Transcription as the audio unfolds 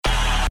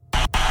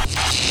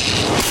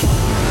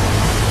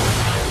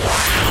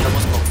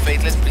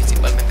Faithless,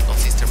 principalmente con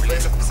Sister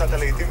Bliss. קבוצת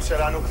הלהיטים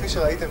שלנו, כפי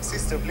שראיתם,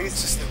 Sister Bliss.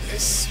 Sister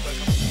Bliss,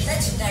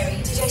 Legendary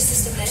DJ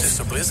Sister Bliss.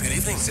 Sister Bliss, good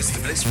evening. Sister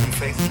Bliss from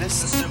Faithless.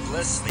 Sister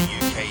Bliss, the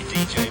UK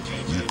DJ.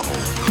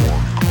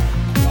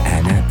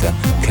 And at the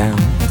count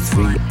of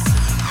 3,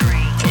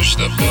 push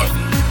the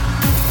button.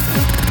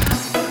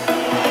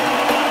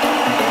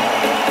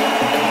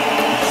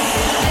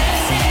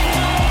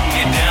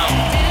 Get down.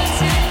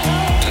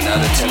 Do not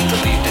attempt to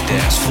leave the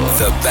dance floor.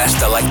 The best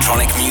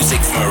electronic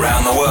music from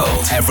around the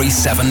world every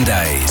 7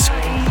 days.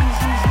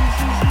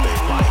 They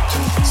like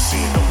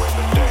seeing the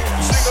women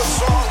dance. Sing a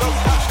song of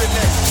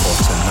happiness. For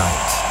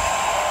tonight,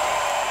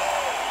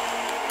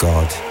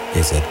 God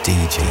is a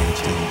DJ.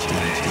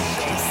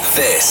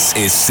 This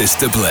is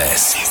Sister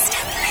Bliss.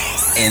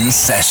 In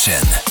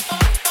session.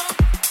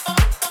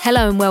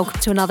 Hello and welcome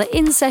to another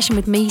In Session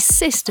with me,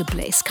 Sister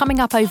Bliss. Coming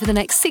up over the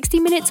next 60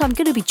 minutes, I'm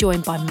going to be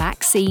joined by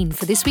Maxine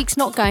for this week's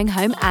Not Going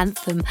Home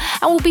anthem.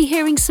 And we'll be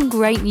hearing some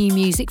great new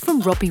music from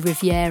Robbie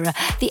Riviera,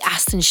 the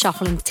Aston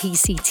Shuffle and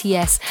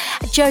TCTS,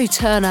 Joe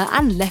Turner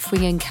and Left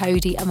Wing and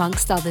Cody,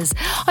 amongst others.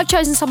 I've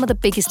chosen some of the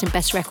biggest and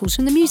best records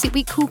from the Music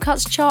Week Cool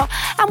Cuts chart,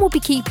 and we'll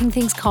be keeping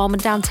things calm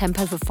and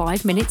down-tempo for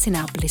 5 minutes in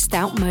our blissed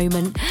out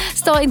moment.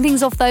 Starting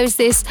things off though is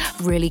this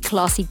really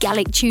classy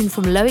Gallic tune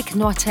from Loic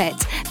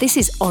Noitet. This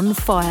is On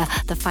Fire,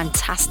 the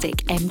fantastic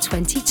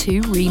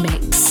M22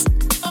 remix.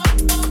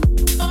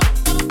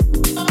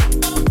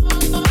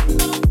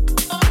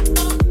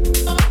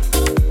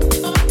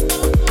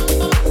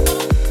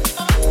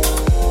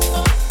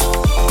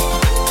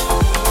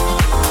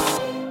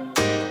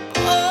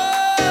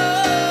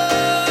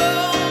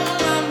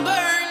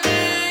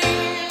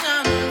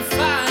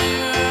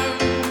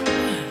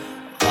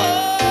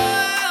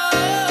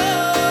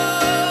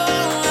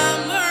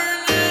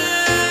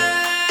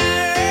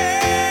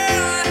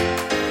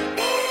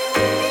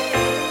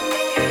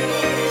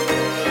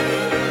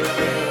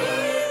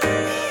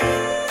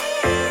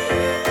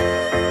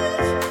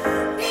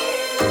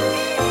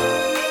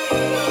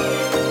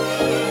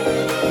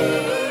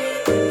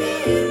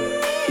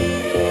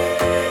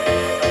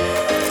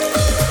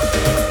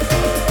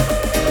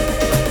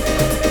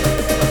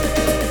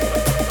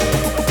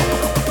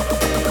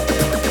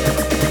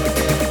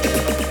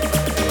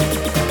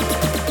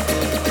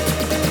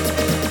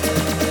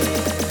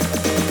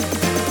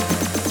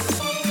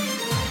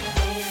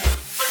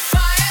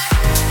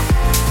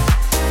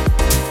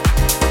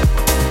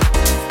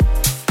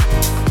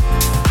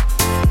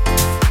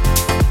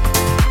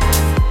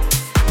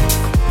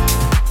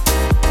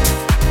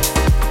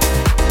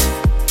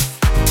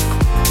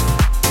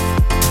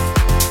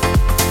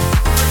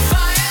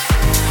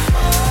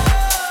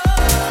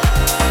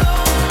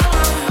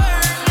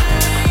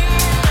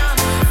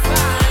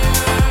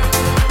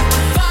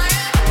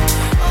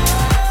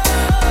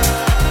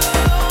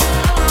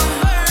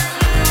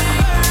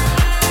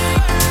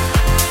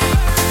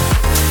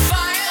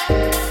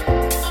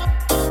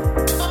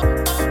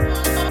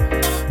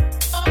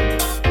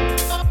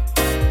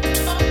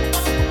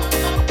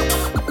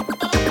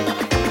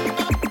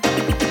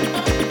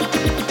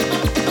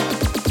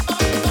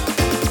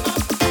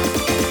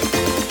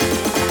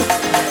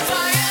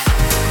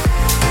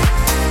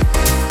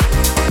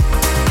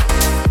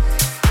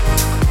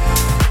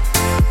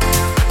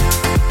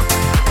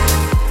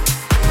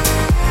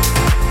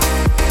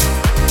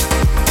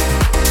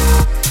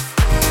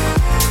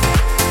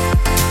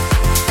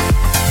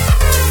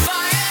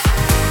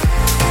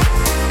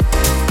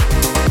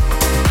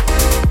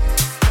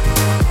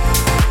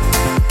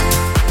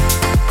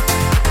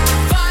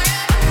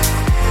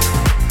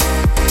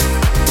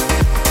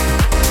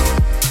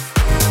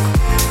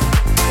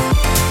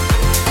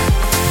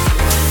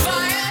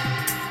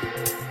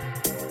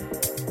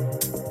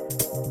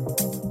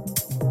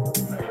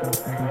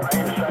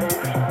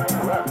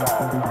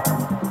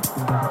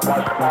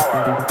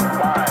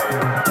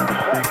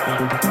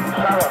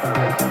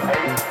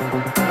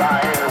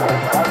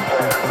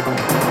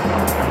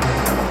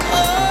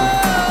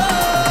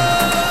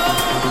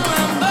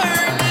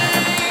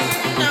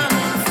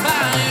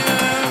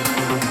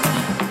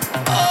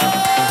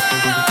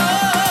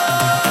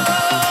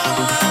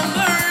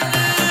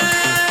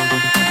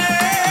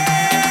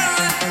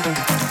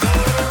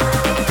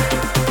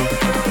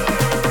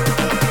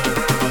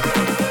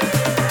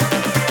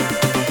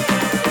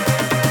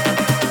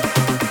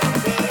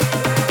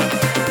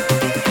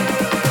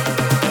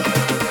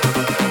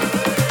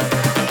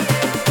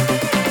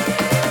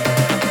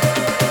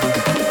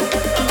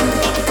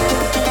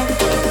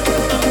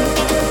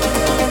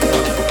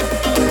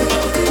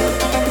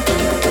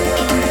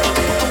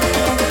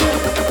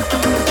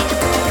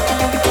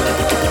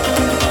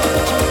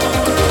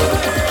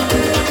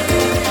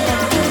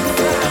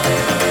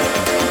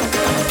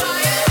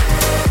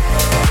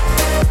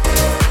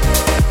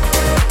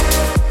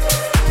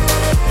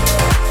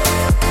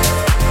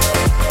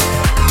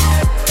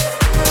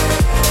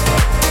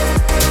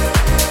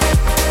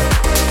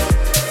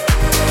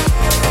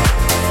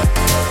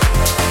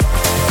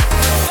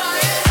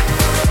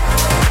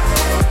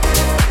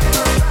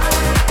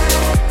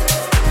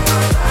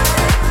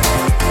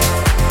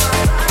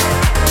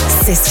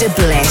 Sister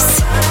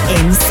Bliss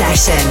in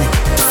session.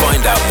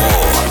 Find out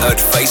more at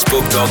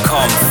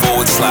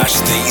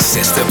facebook.com/The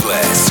Sister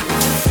Bliss.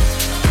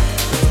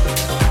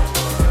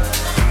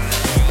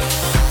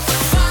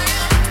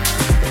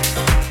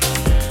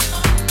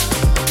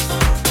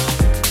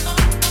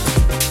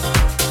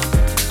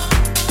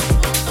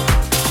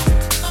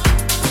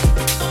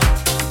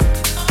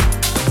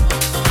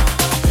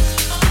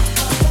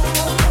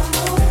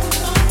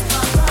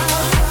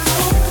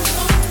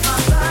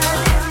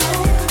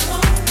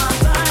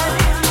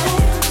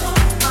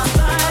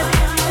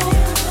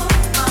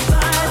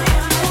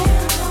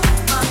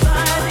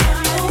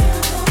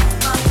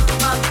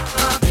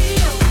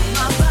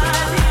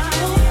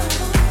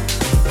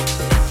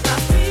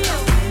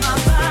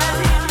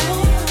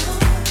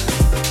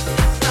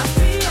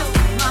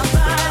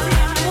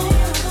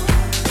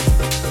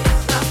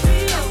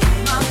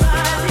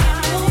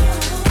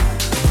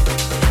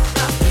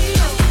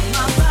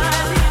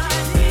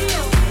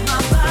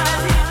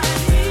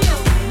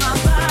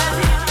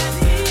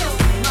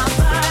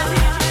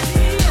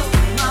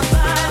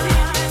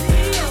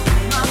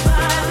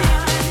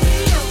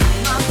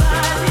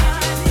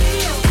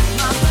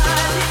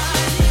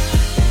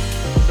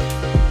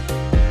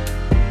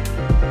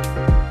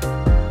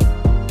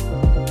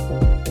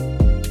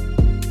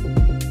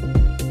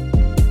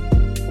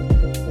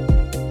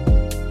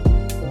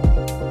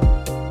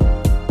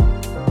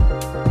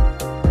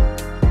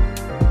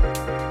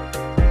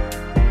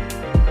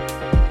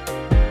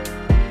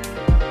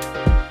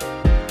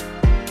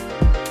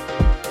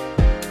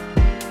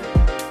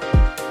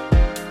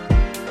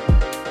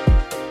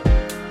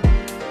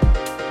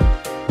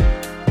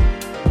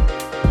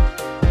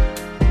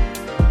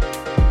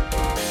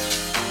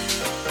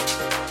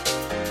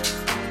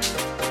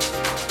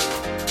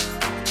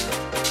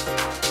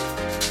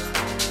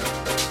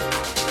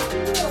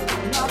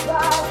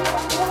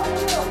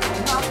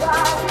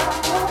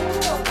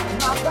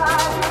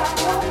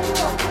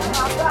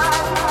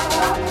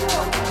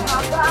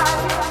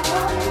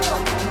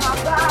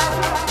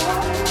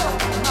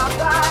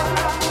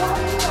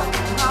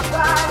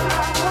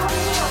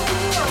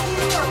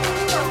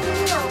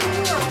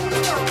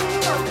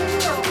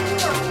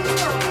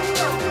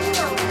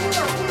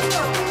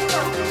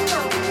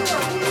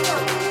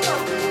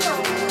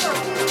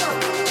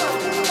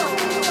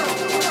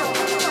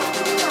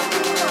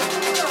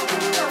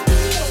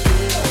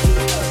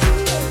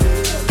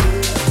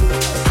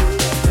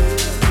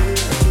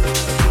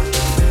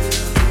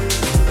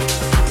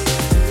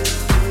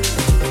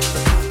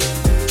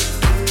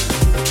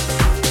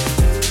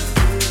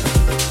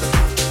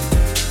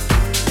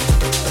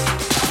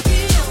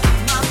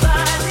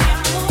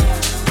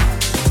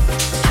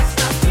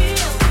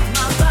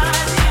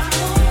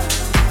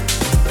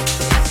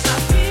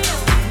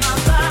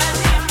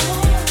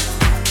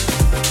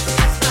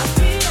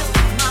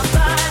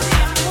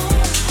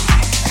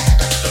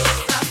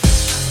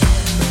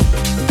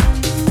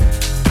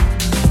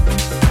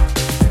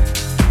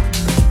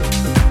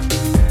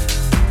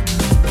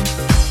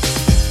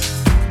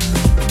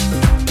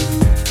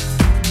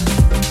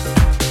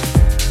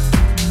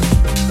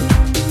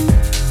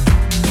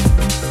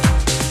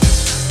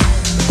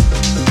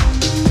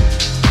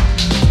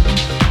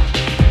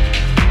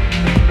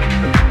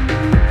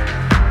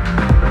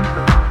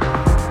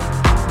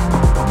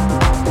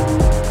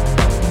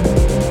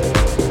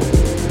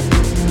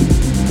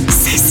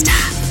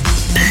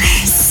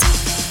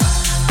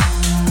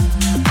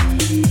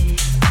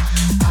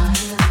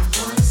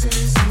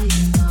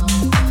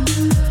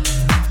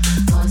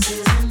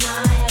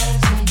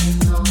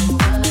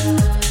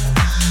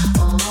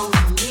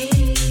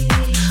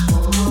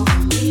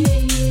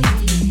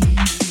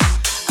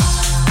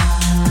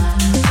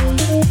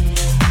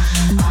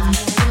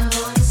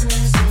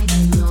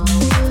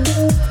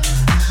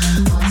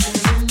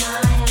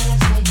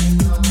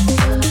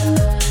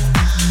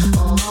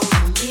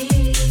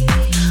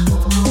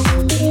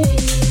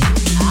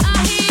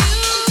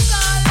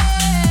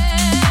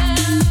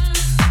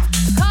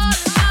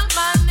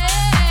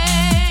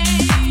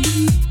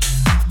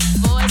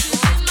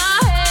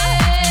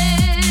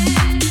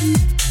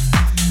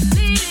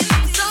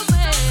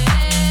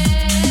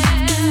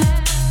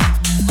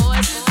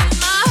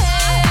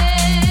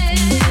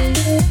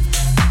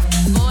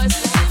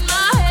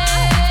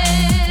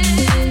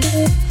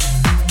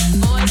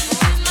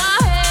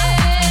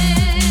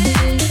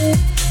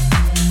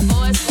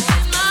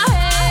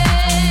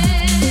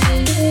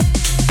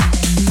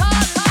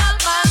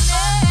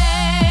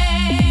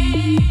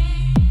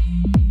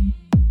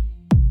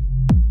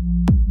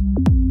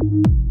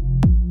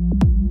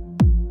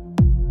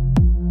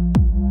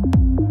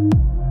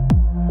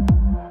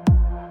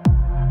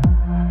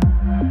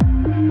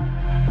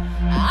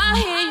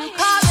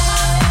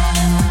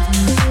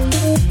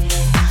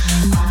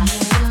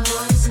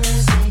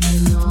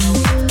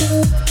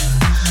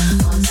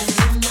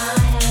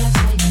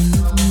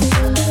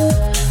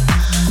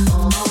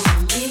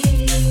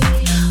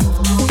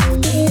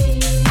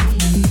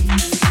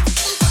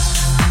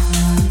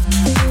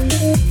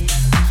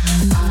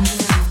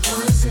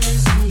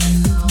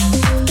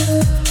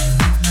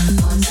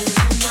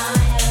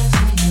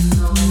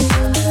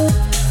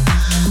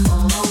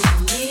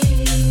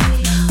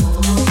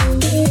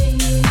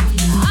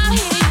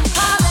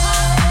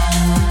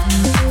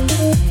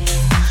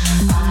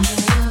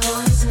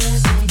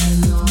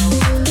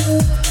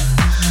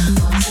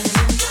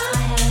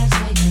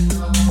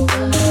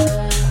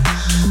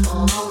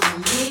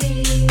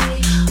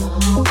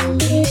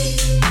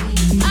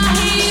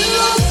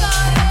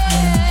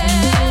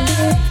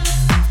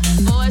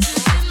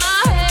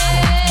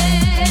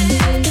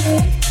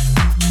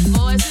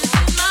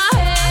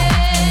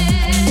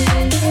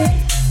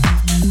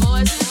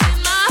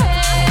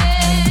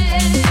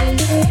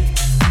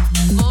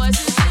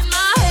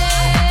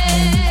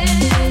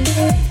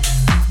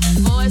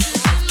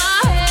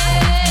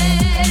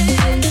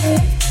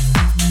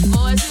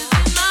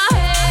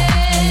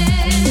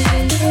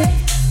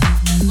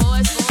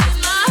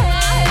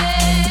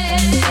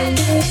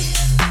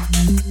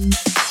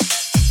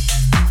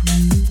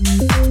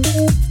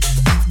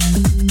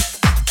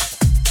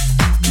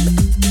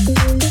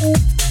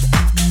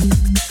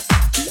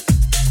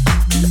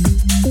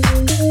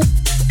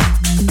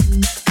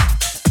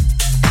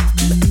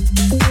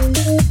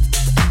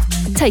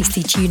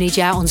 Tasty tunage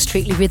out on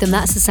Strictly Rhythm.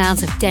 That's the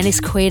sounds of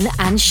Dennis Quinn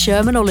and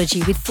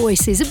Shermanology with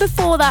Voices. And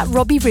before that,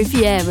 Robbie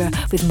Riviera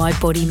with My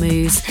Body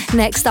Moves.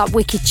 Next up,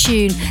 wicked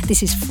tune.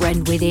 This is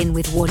Friend Within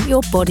with Want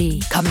Your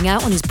Body, coming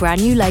out on his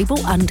brand new label,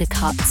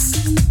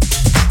 Undercuts.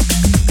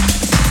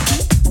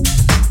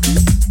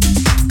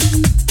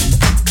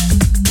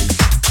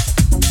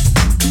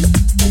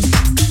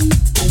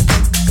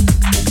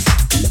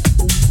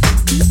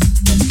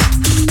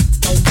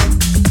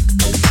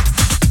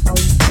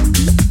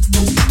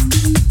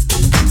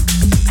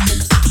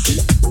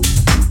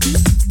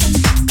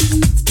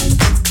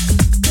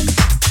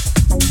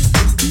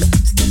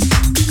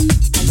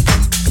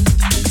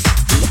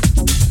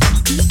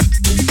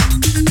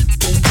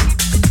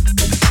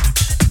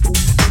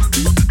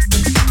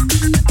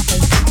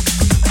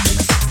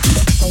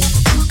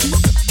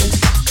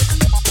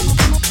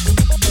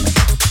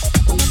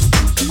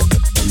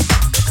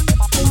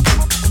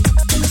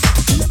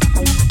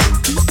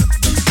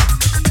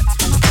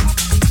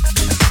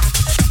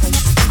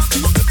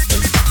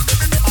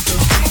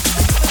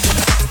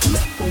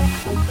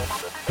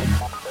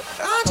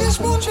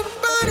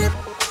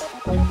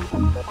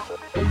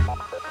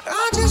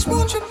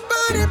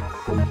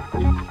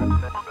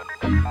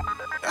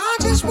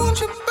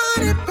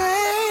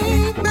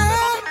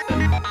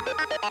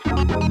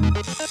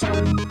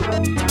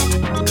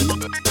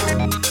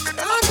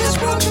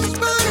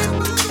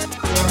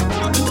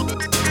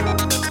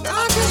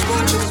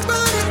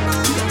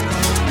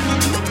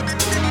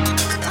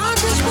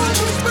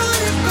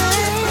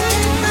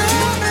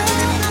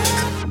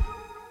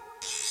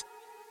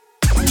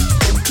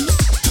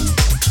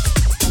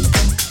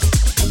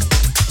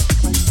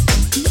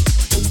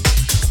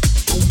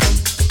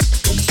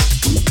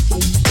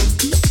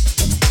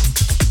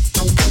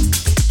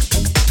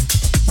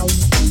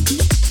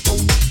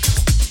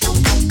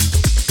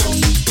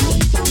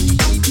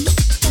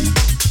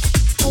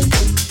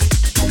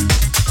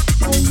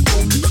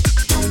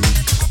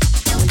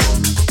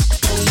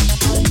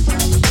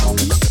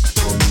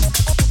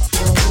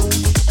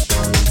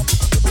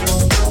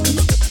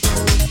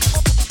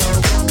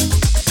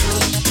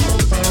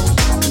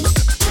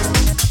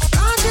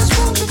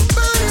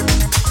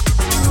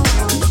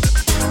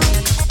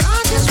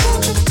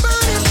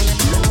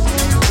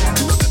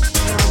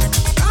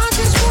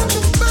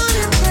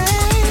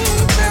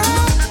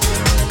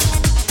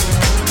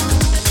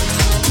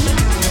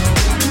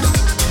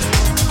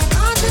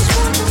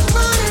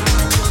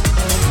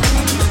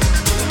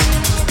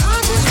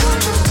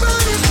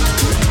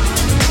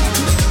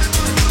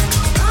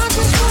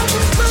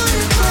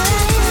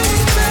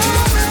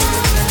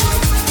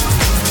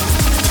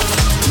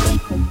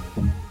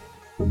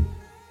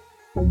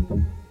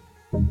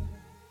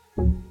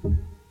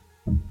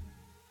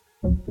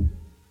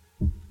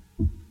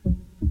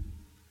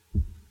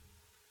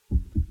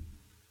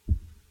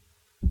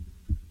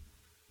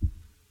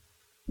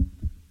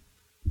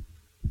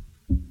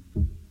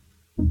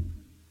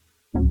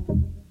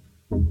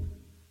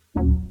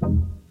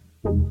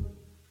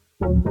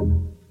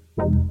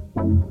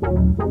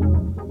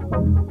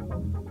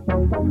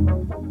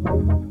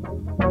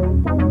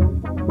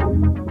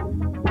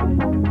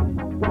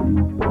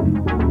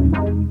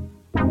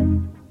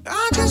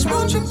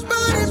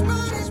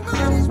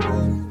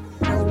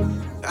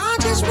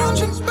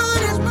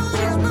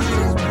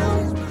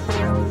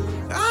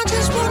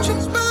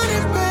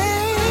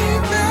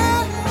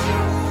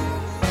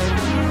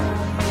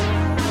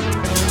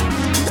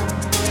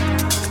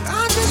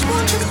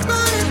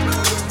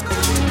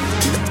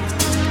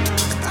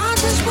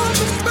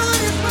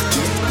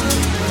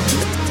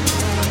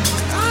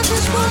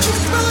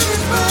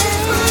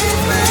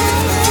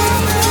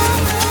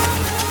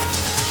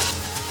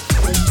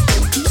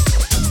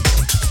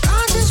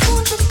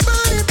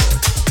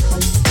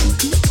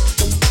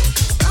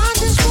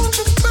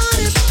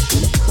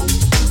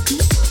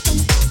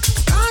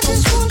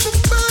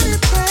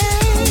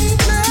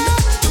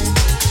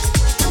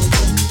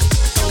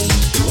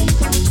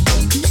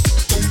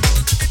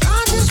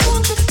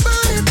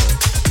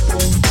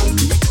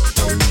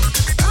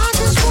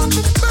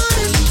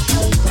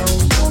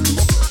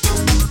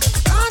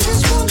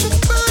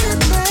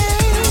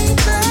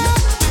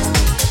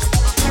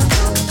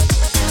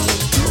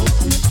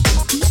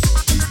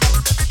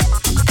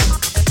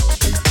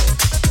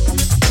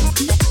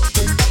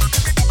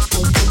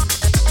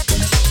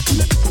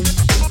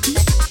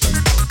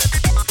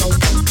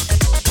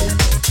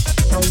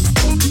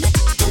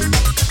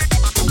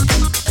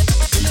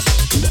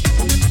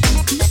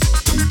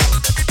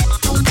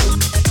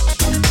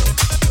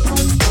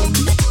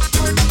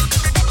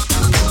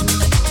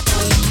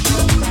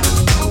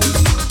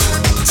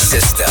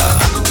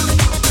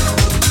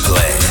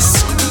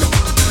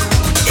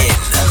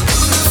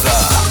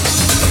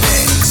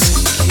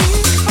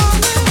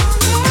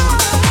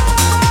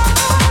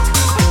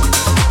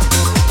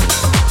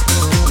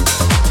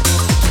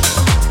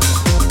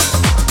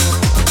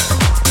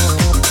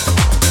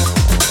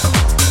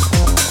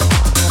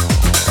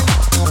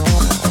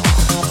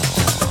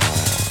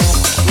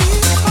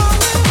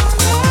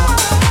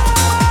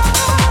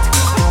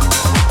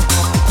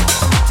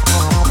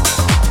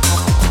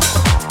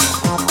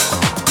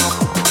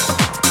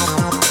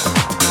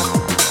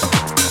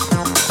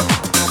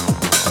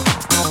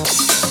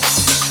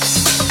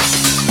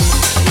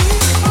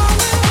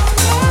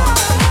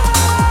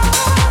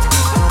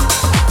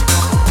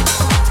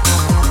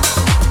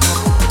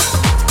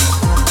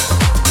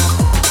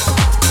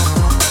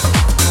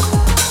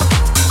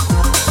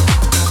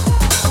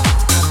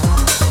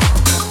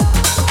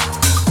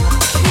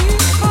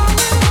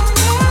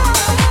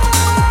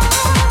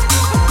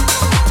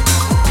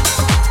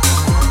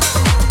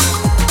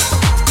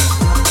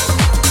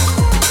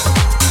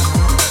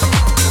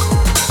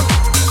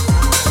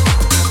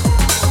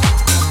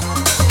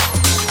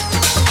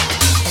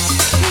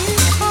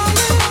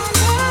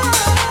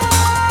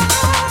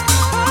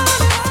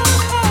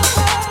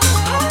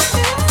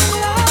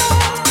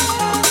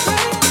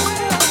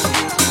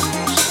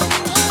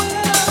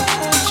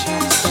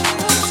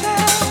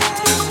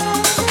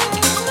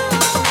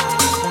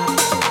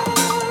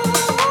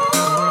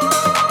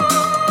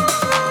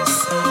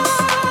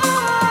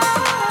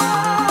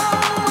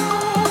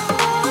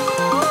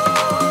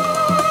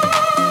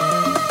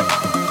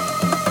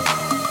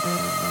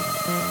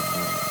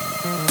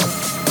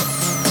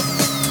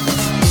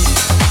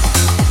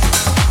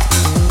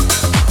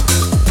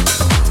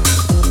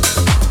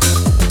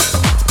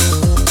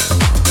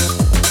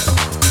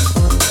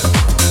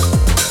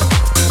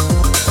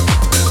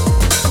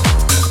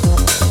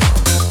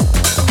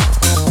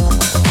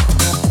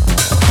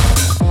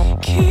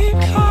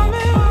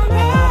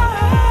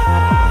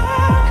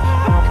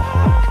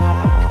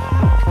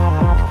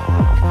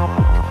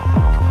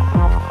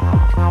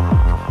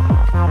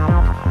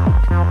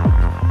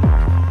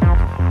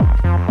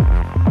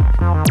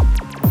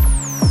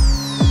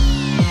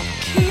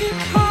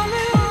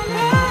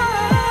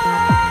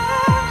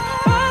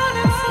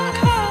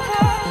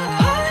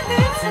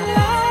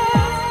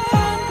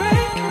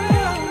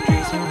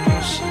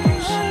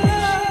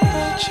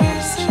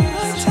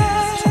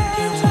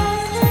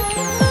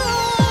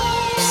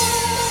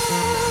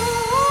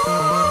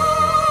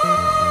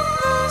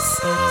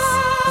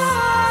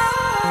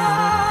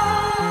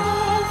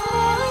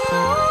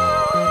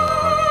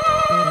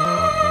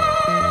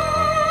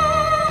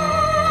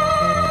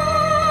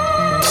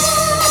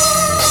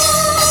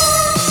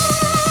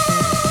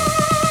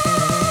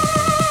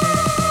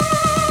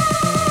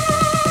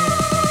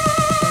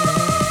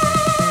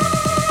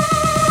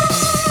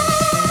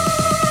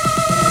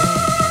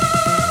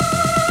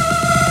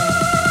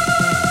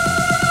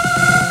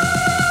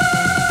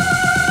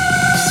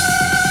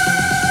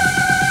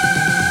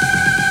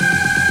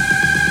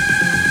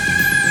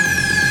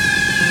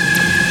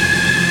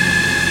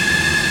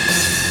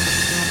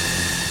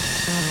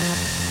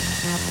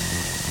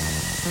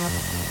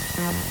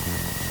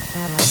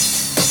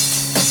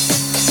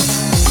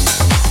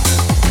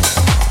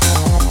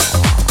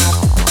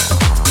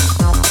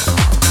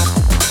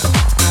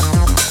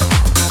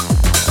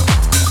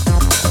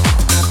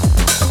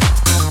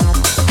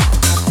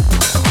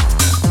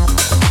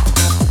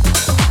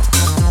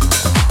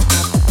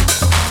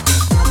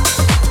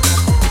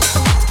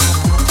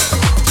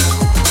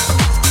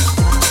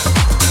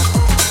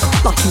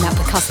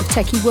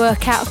 Techie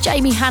workout of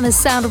Jamie Hanna's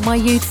Sound of My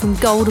Youth from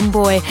Golden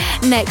Boy.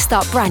 Next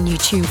up, brand new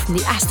tune from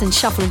the Aston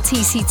Shuffle and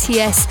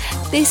TCTS.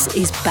 This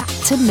is Back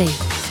to Me.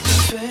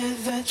 Fair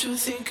that you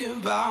think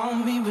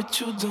about me, but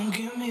you don't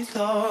give me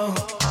love.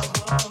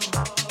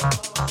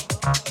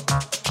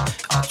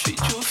 I treat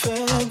you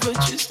fair,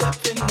 but you're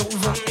stepping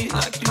over me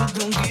like you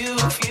don't give.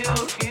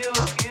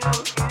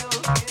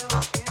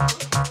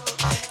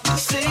 You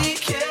say you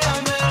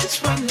care, but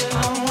it's when you're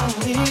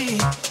lonely.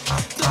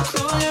 Don't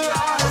close your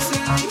eyes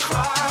and then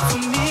cry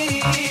for me.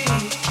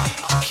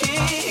 I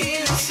can't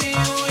even see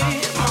you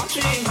in my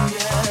dream,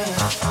 yeah.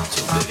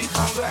 So baby,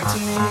 come back to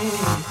me.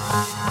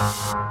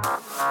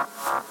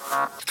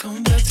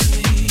 Come back to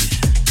me.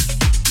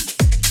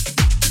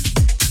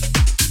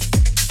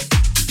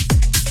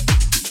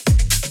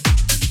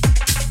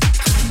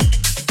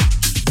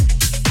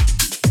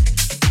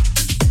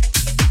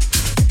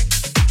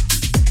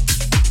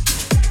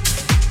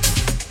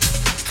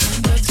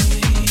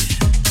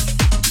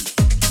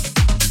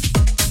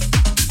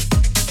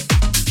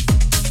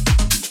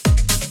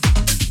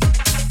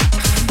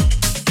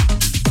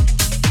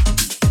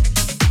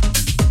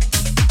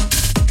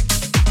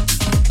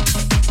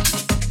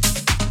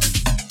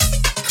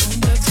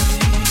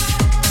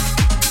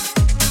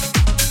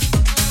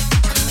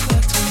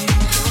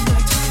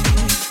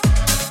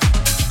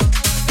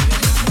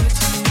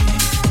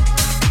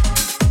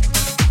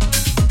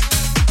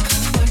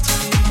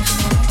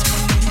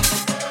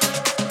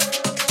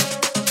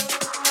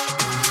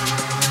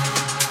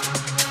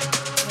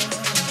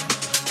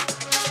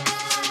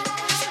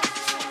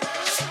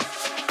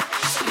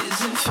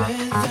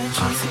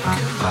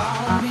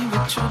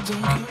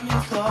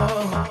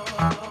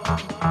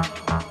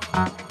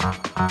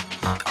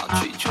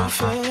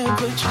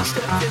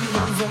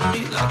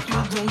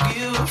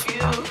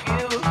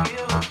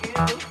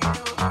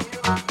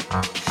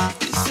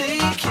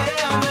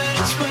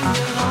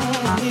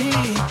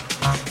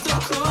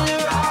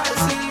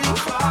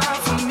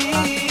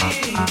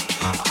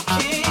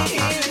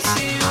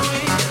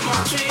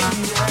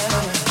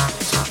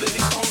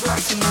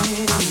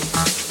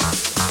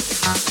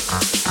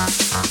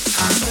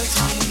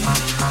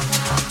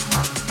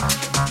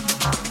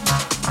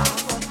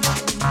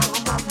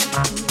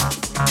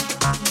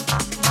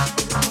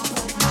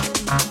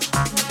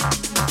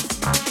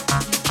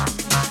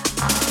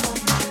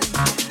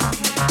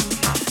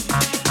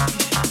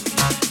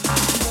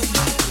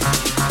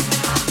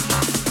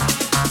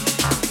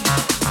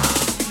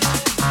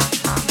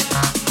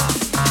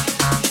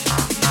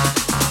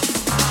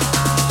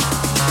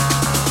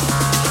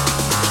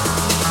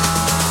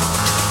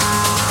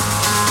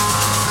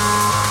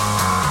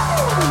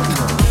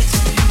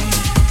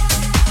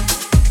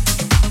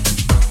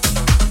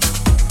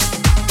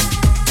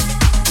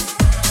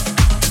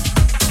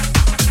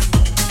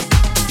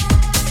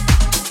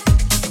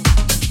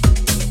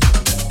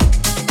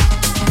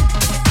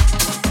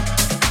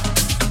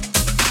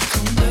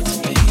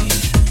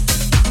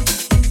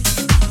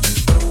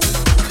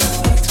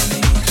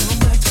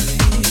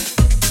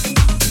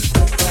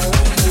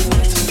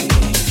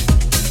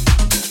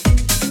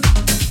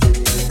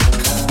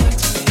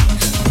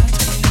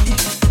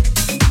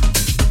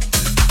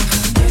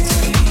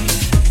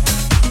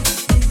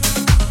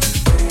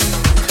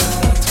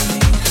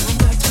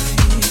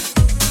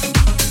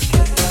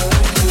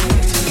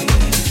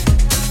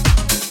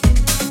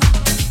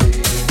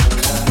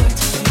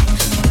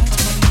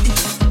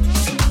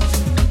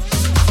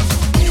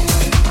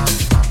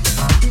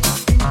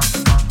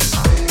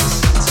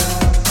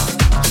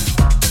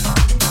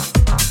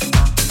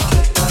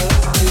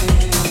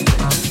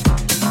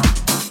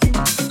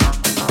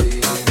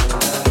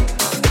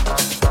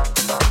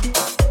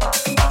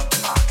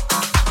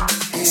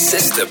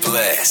 Sister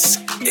Bliss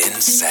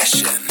in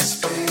session.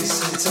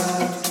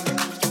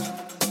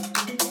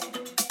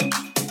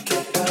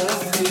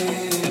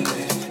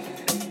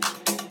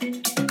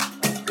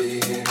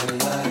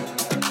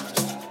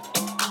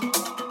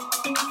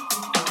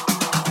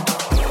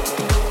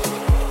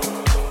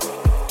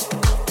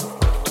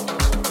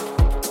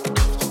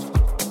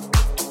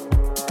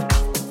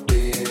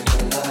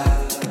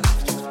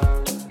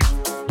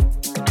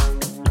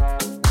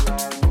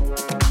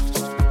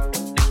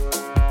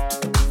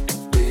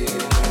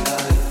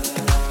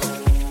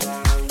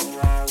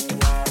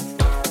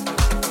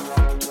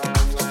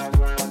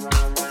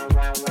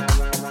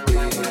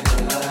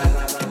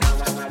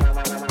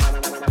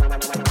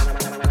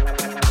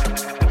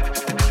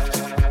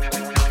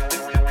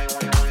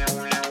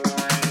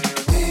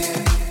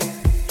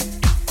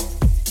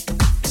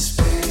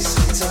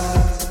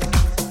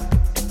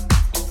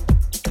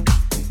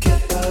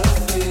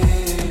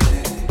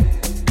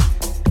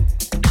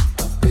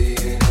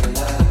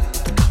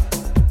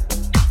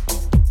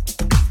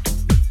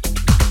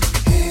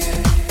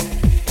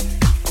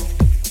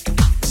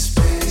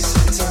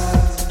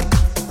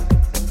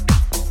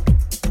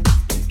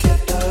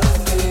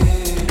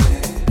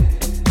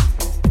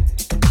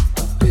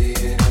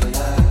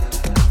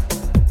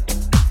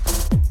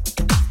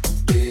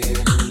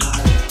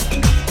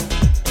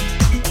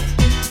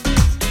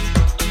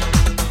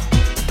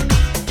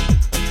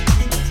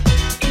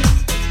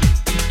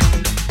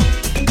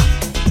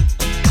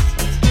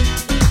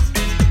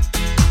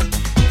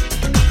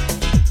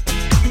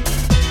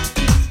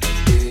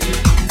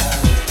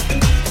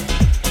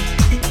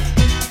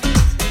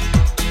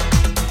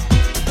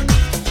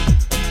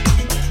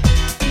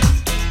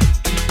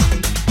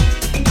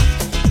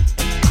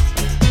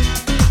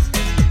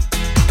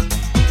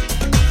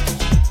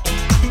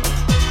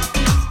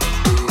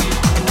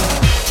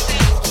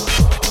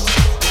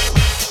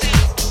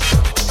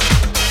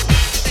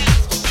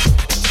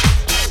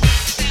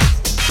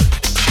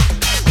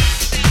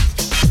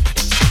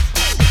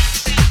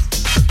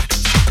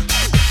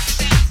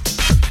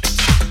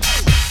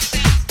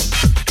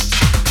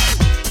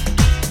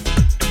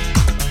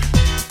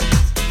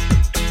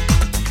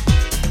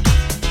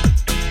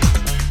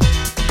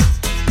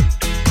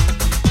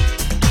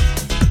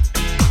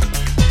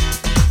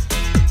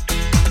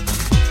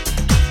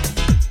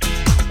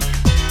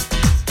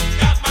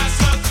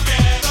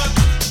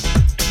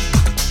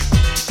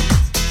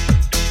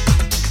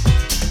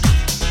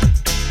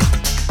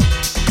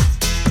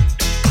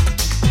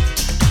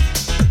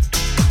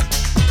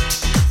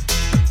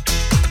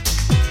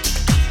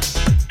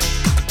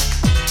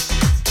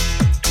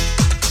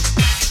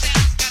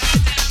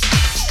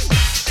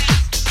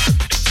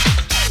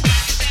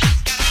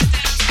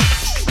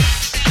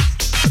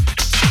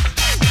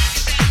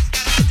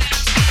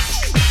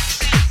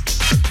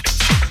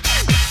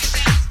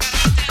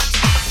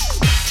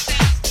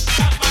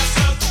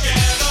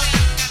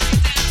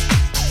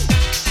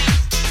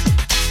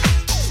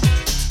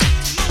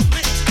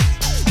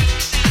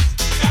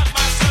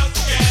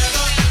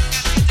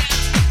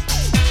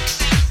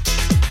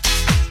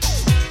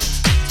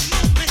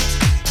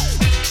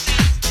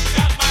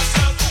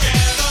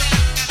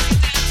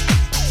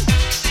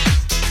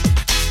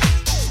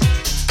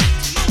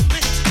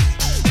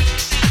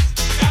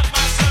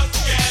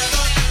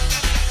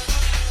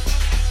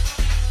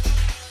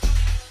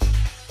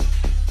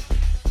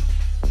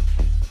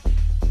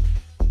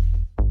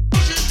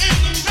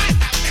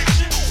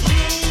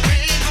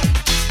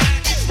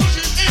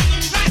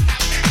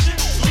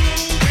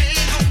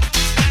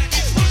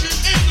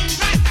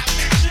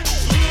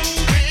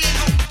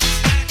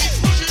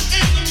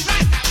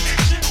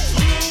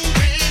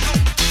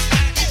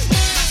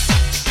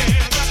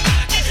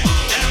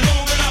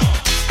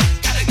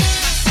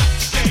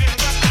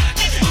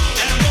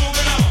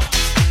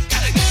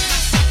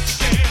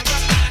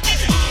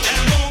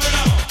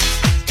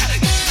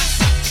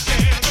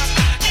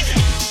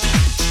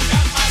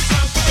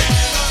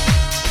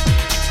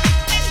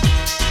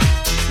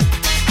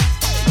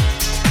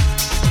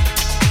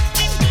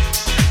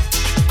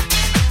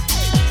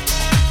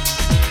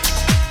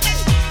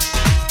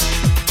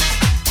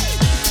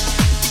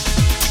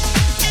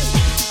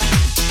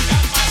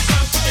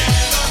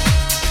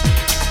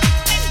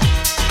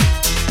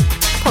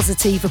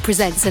 Positiva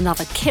presents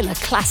another killer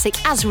classic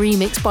as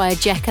remixed by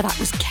Ajeka. That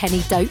was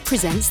Kenny Dope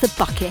presents the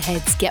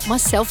Bucketheads, Get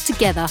Myself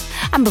Together.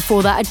 And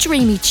before that, a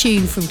dreamy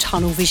tune from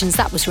Tunnel Visions.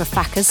 That was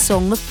Rafaka's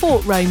song, the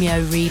Fort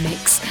Romeo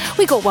remix.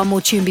 We got one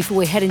more tune before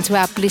we head into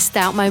our blissed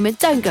out moment.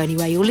 Don't go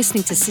anywhere, you're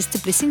listening to Sister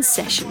Bliss in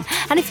Session.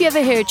 And if you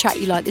ever hear a track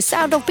you like the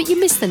sound of but you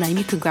missed the name,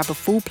 you can grab a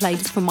full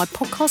playlist from my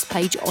podcast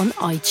page on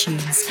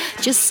iTunes.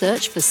 Just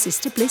search for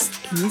Sister Bliss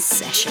in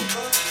Session.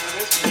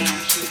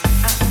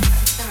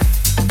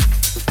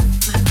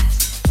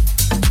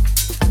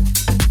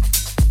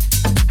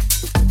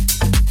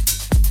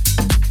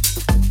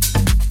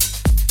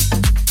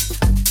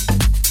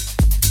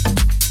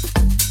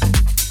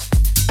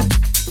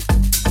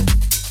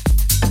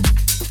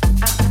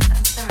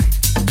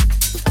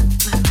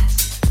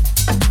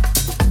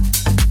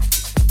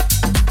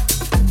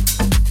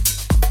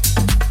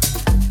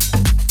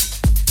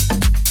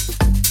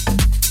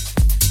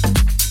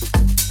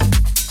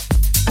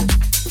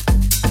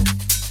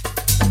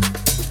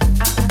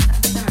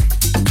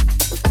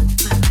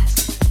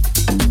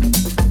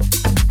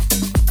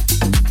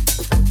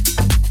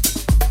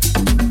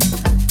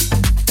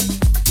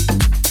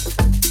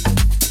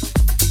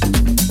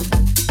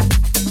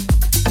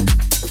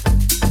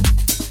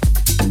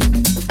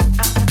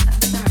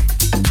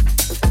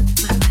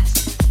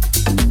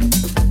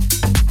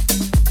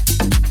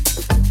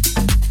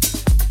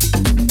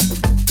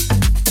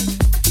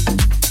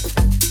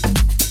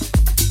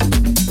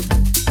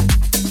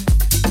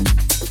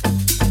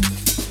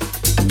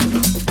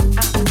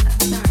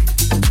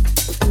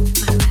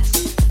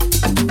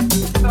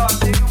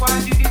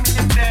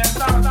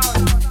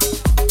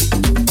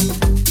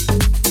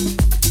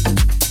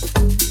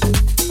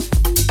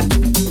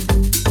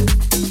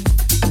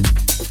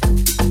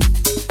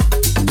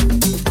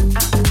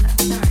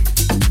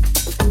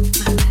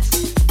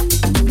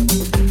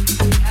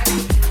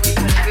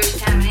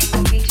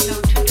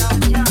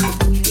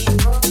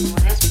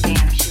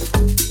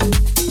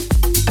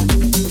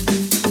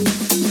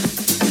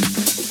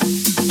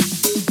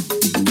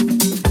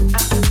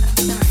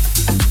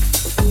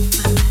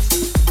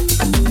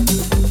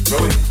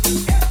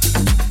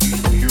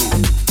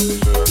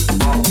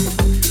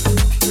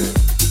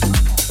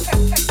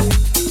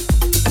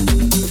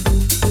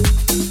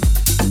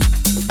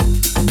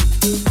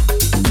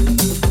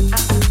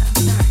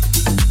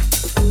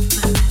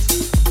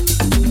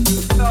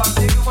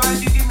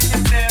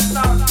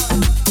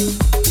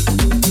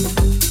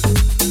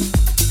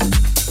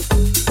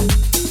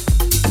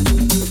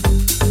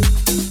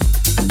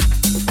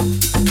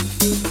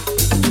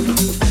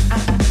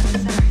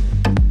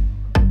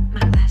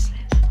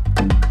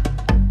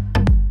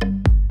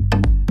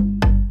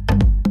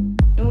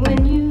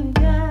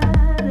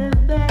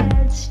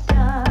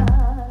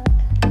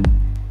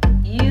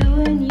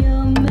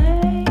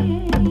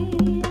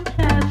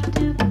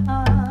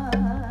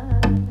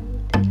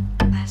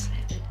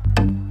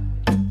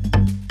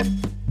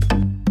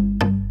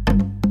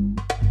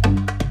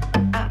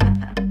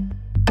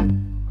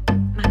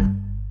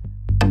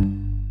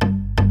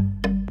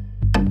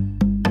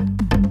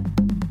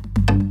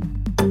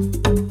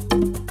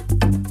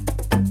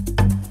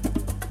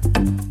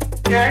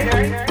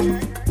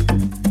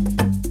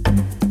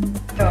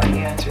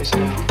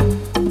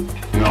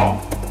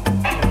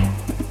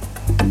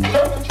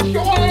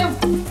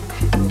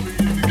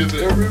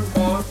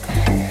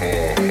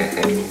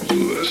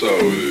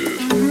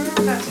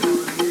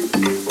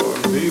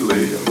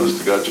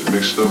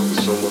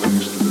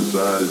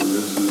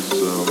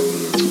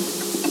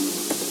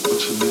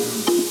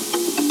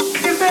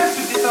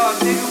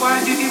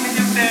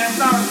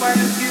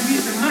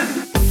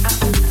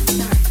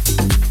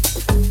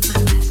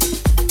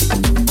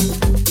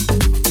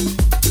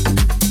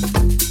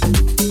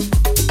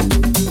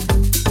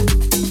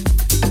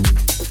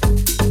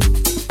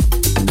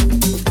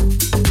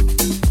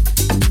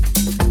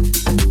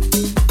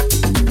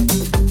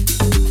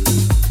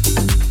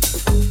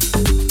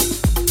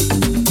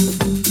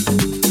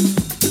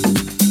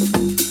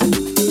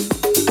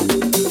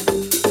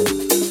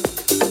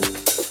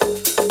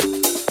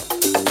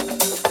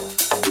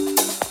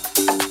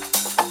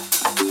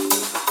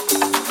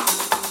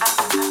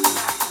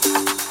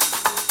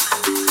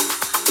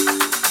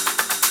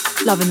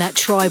 Loving that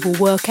tribal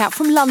workout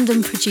from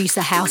London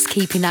producer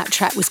Housekeeping. That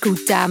track was called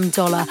Damn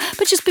Dollar.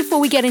 But just before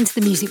we get into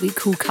the Music Week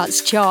Cool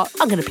Cuts chart,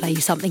 I'm going to play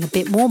you something a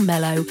bit more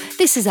mellow.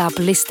 This is our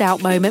blissed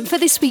out moment. For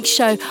this week's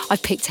show,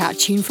 I've picked out a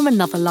tune from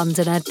another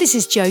Londoner. This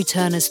is Joe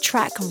Turner's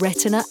track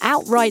Retina,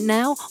 out right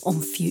now on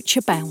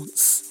Future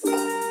Bounce.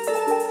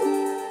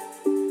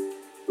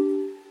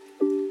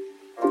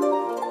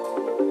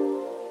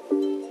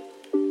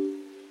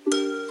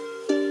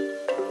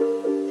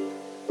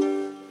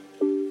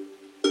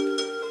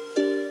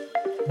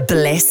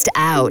 Blissed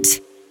Out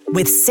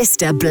with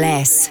Sister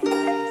Bliss.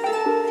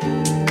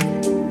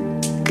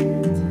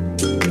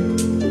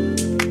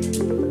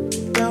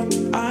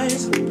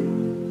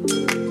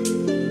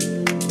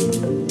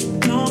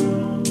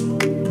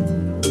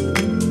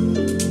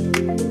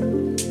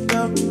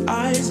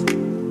 Eyes,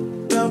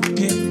 no.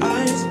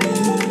 Eyes,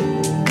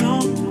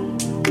 no.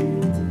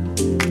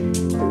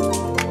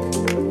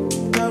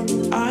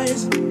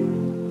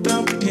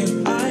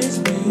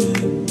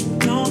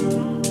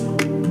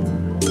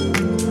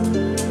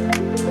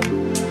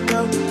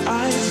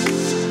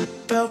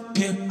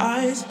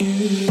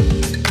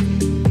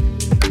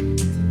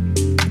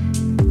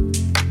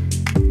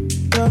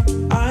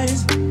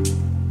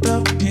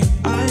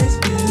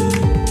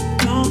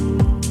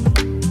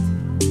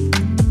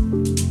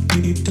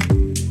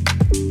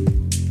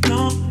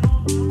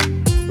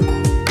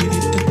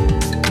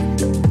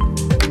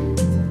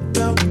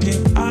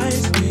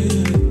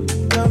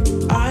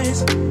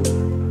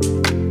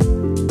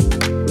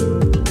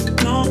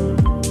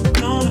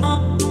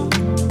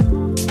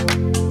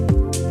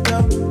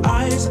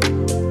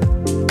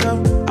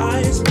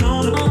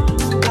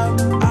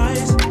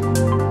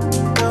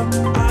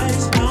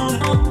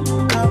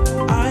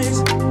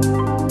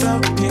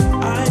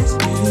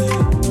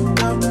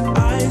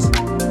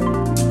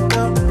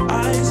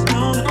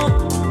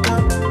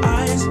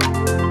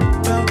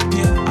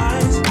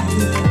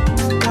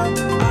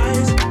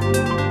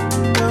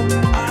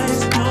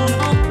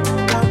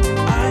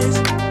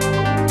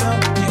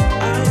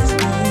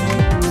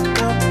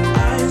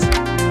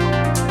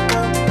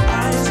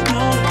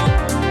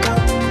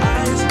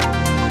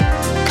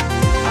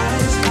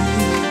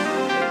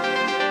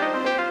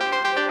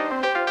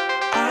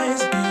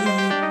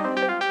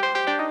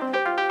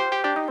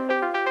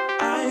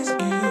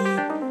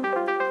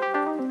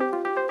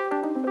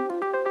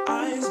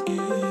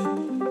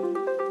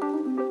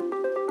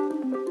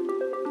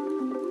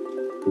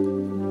 Love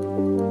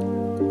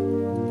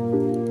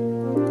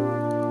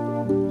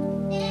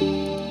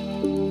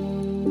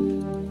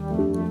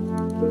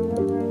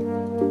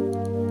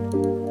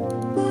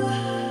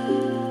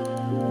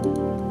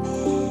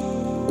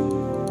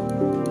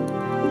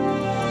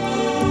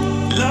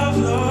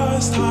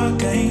lost, heart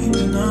gained,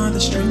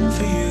 another string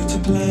for you to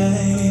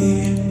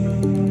play.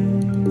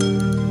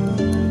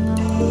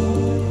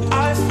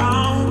 I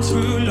found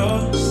through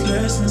lost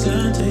lessons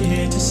learned are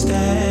here to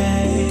stay.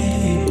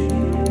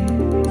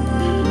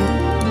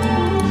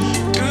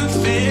 Through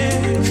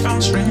fear,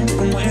 found strength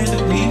from where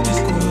the weakness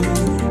grew.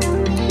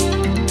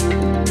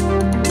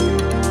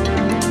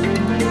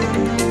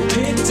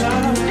 Picked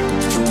up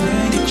from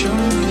where you drew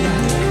me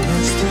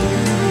lines to.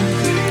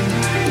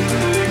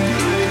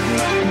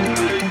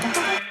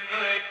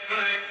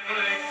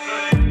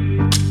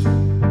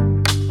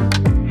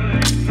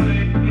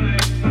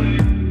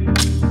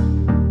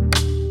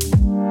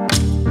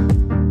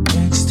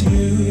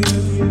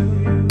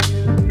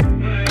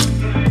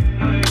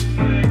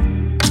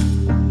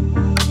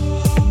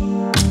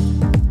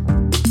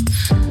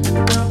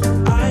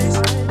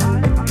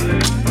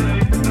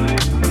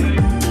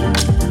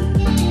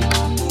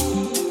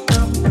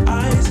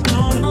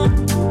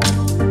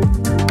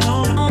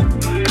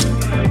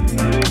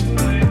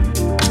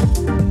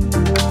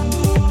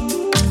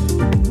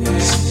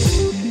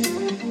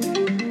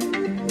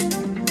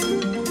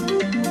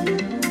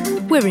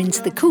 We're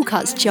into the Cool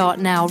Cuts chart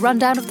now,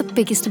 rundown of the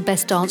biggest and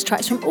best dance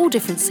tracks from all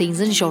different scenes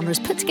and genres,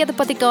 put together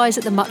by the guys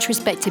at the much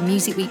respected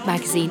Music Week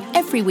magazine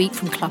every week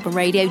from club and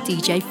radio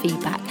DJ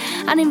feedback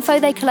and info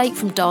they collate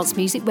from dance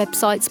music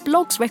websites,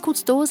 blogs, record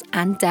stores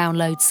and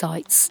download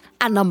sites.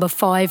 At number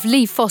 5,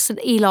 Lee Foss and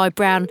Eli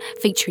Brown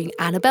featuring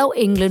Annabelle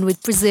England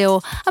with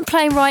Brazil, and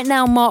playing right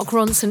now Mark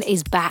Ronson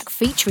is back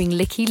featuring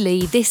Licky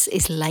Lee. This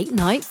is Late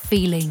Night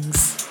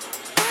Feelings.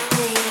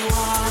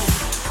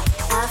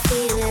 I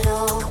feel it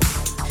all.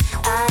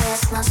 I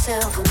ask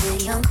myself a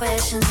million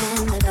questions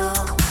in the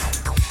dark.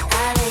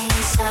 I lay in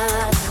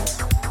silence,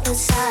 but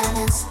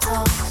silence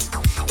talks.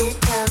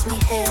 It tells me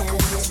heaven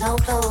is no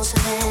closer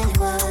than it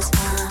was.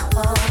 My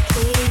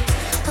heartbeat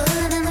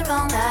pulling in the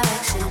wrong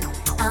direction.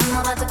 I'm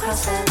about to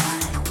cross that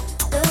line,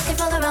 looking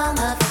for the wrong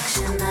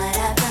affection night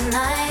after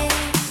night.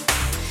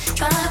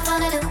 Trying to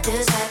find a new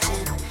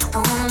distraction. I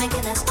wanna make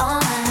it last all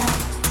night.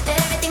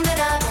 Everything that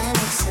I've been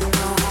mixing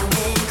on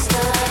mixed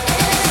up.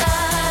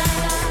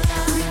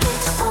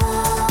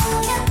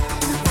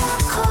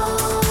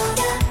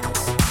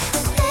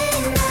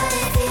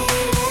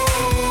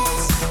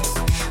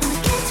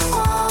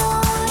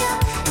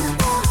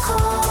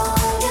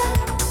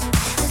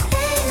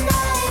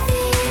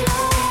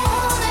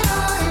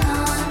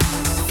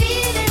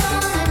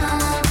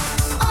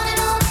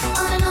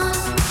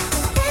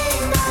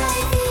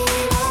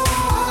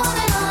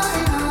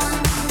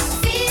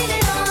 Feel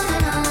it on.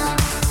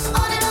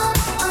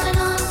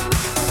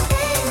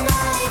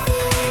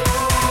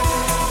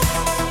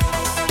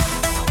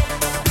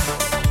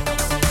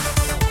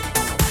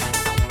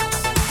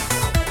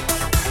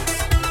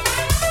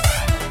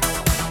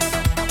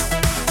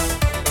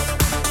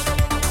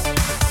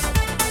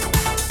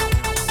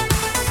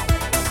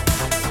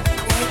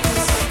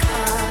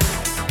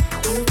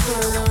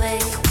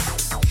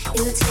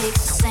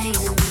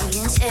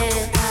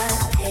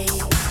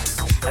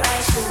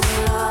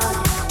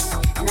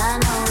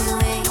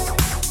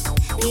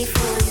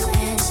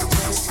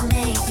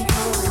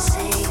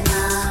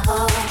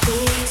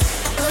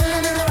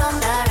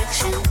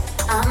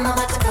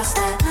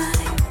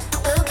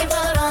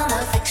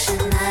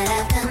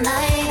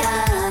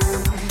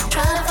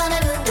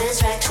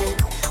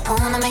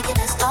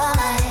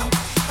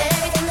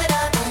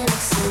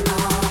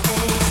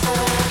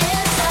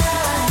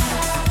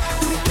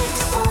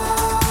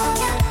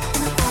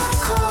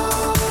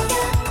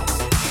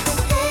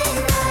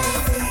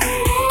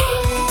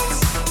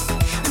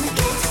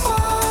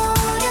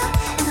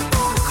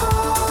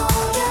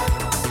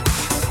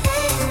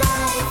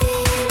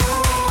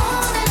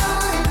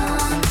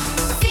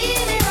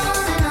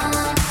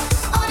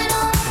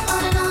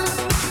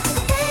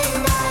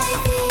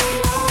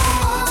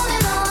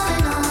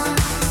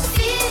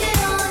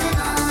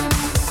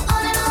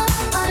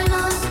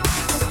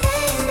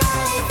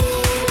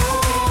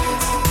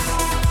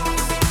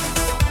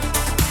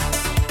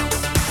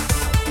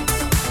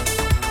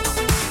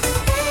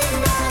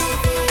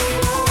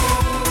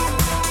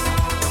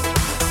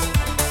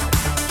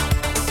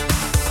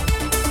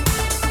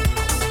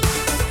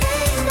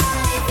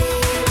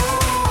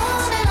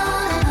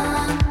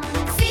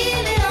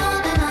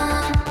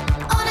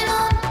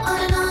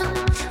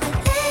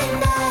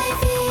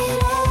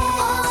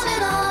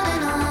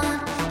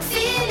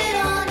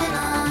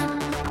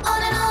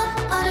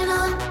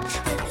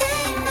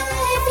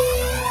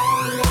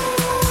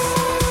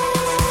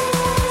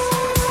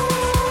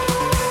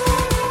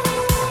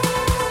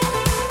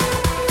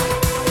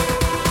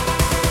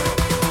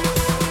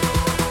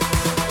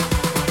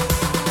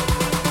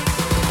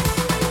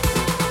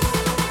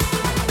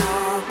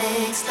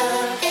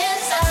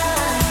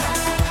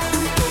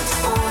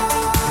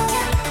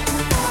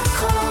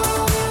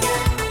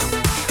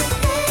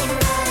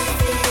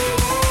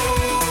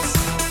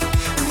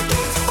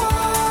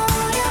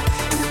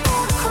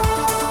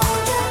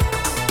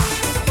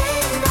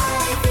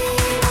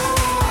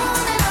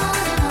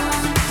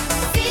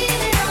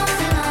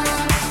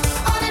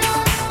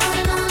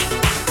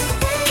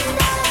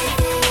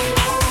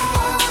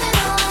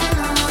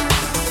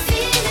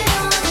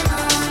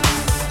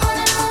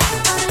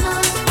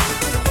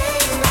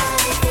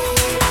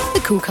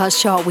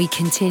 Cuts chart we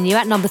continue.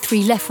 At number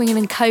 3, Left Wing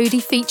and Cody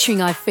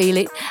featuring I Feel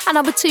It. At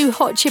number 2,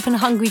 Hot Chip and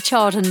Hungry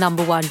Child, and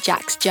number 1,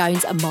 Jax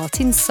Jones and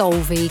Martin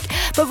Solveig.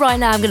 But right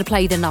now I'm going to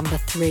play the number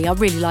 3. I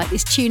really like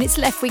this tune. It's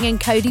Left Wing and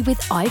Cody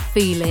with I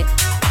Feel It.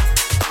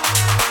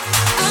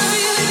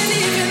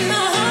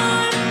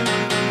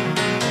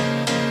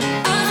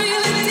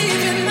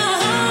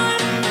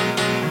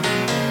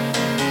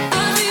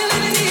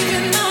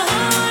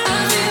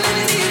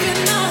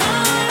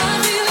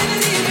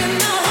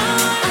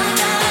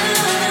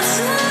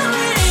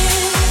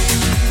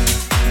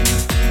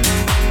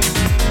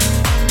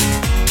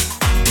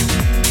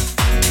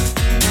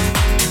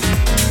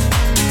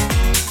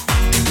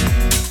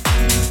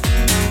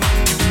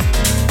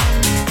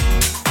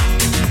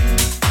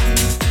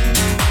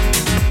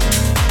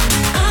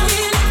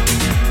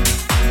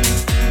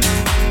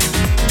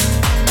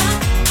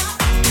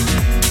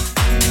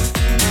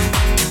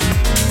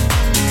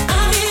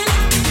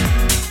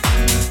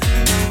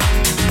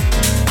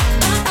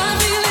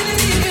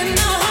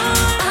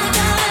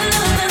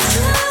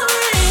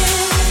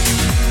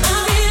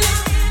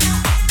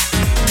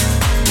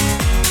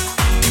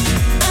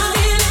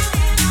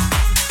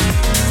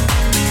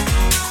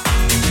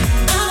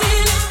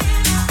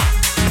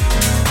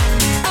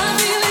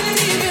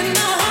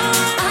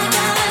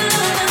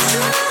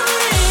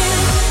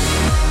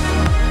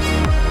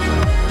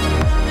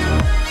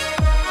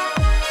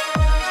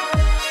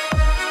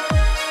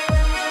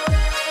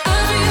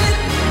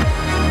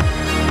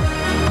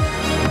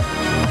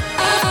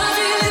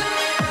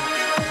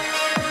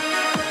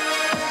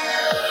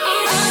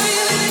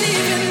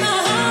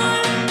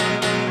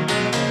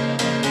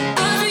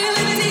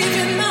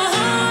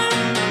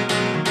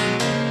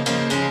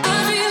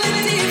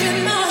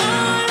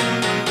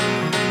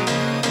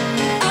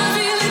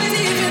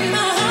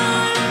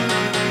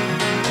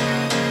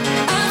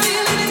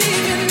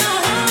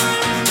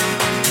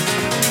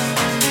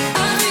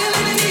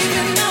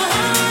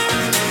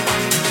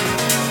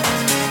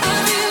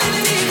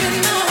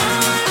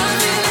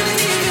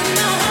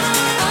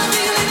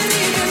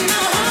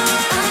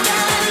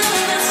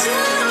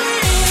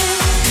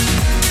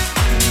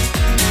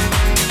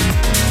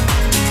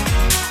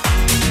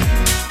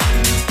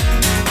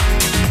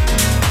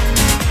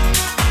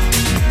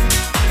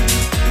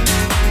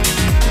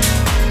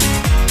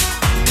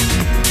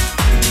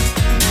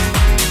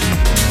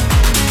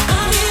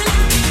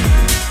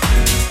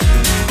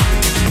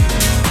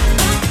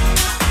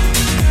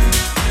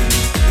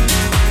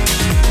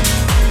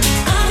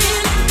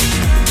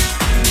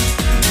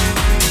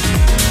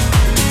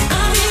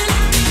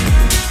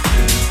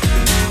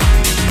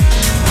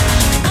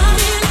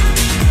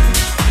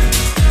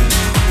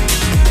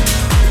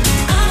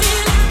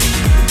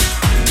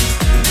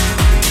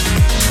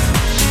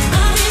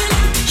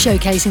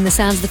 Showcasing the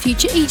sounds of the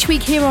future each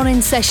week here on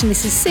In Session.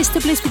 This is Sister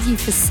Bliss with you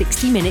for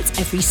 60 minutes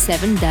every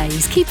 7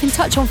 days. Keep in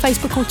touch on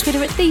Facebook or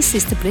Twitter at The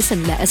Sister Bliss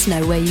and let us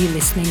know where you're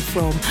listening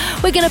from.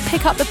 We're going to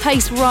pick up the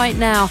pace right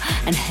now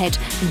and head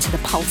into the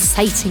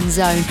pulsating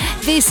zone.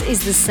 This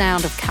is the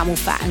sound of Camel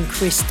Fat and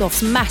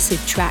Christoph's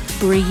massive track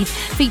Breathe,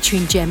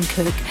 featuring Jem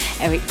Cook.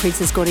 Eric Prydz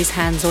has got his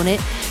hands on it.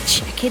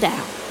 Check it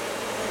out.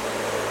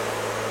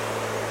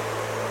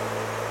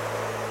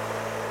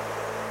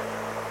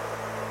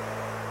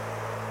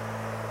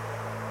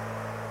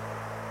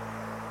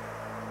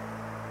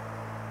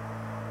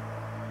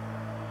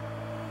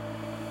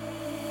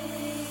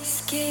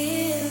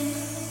 Skin,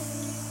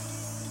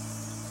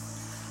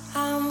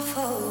 I'm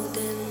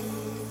folding.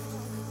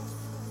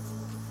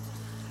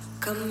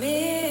 Come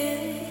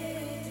in,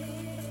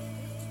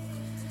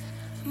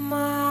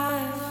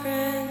 my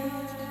friend.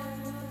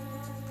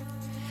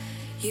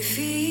 You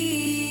feel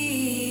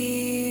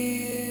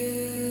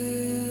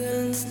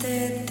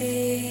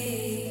unsteady,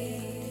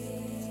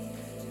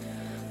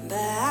 but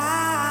I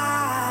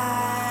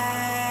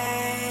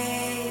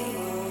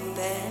won't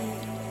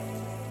bend.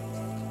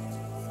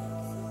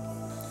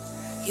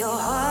 You're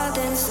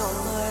hurting so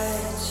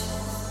much,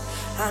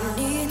 I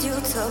need you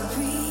to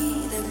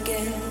breathe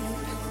again.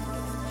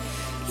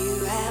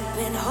 You have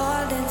been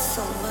holding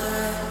so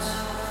much,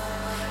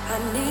 I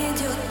need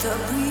you to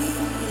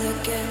breathe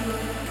again.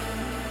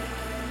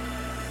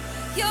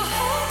 You're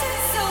holding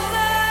so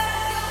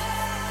much,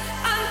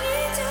 I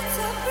need you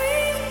to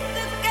breathe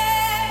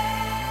again.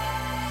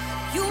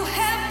 You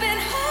have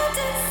been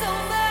holding so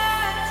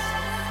much,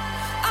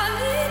 I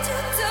need you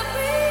to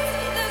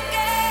breathe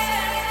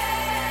again.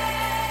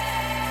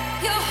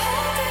 You're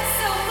holding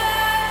so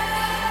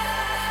much,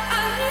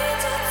 I need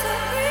you to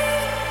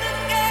breathe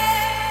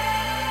again.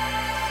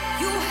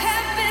 You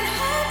have been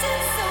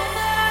holding so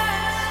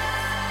much,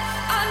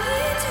 I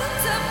need you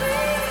to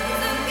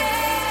breathe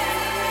again.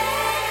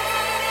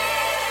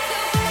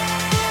 You're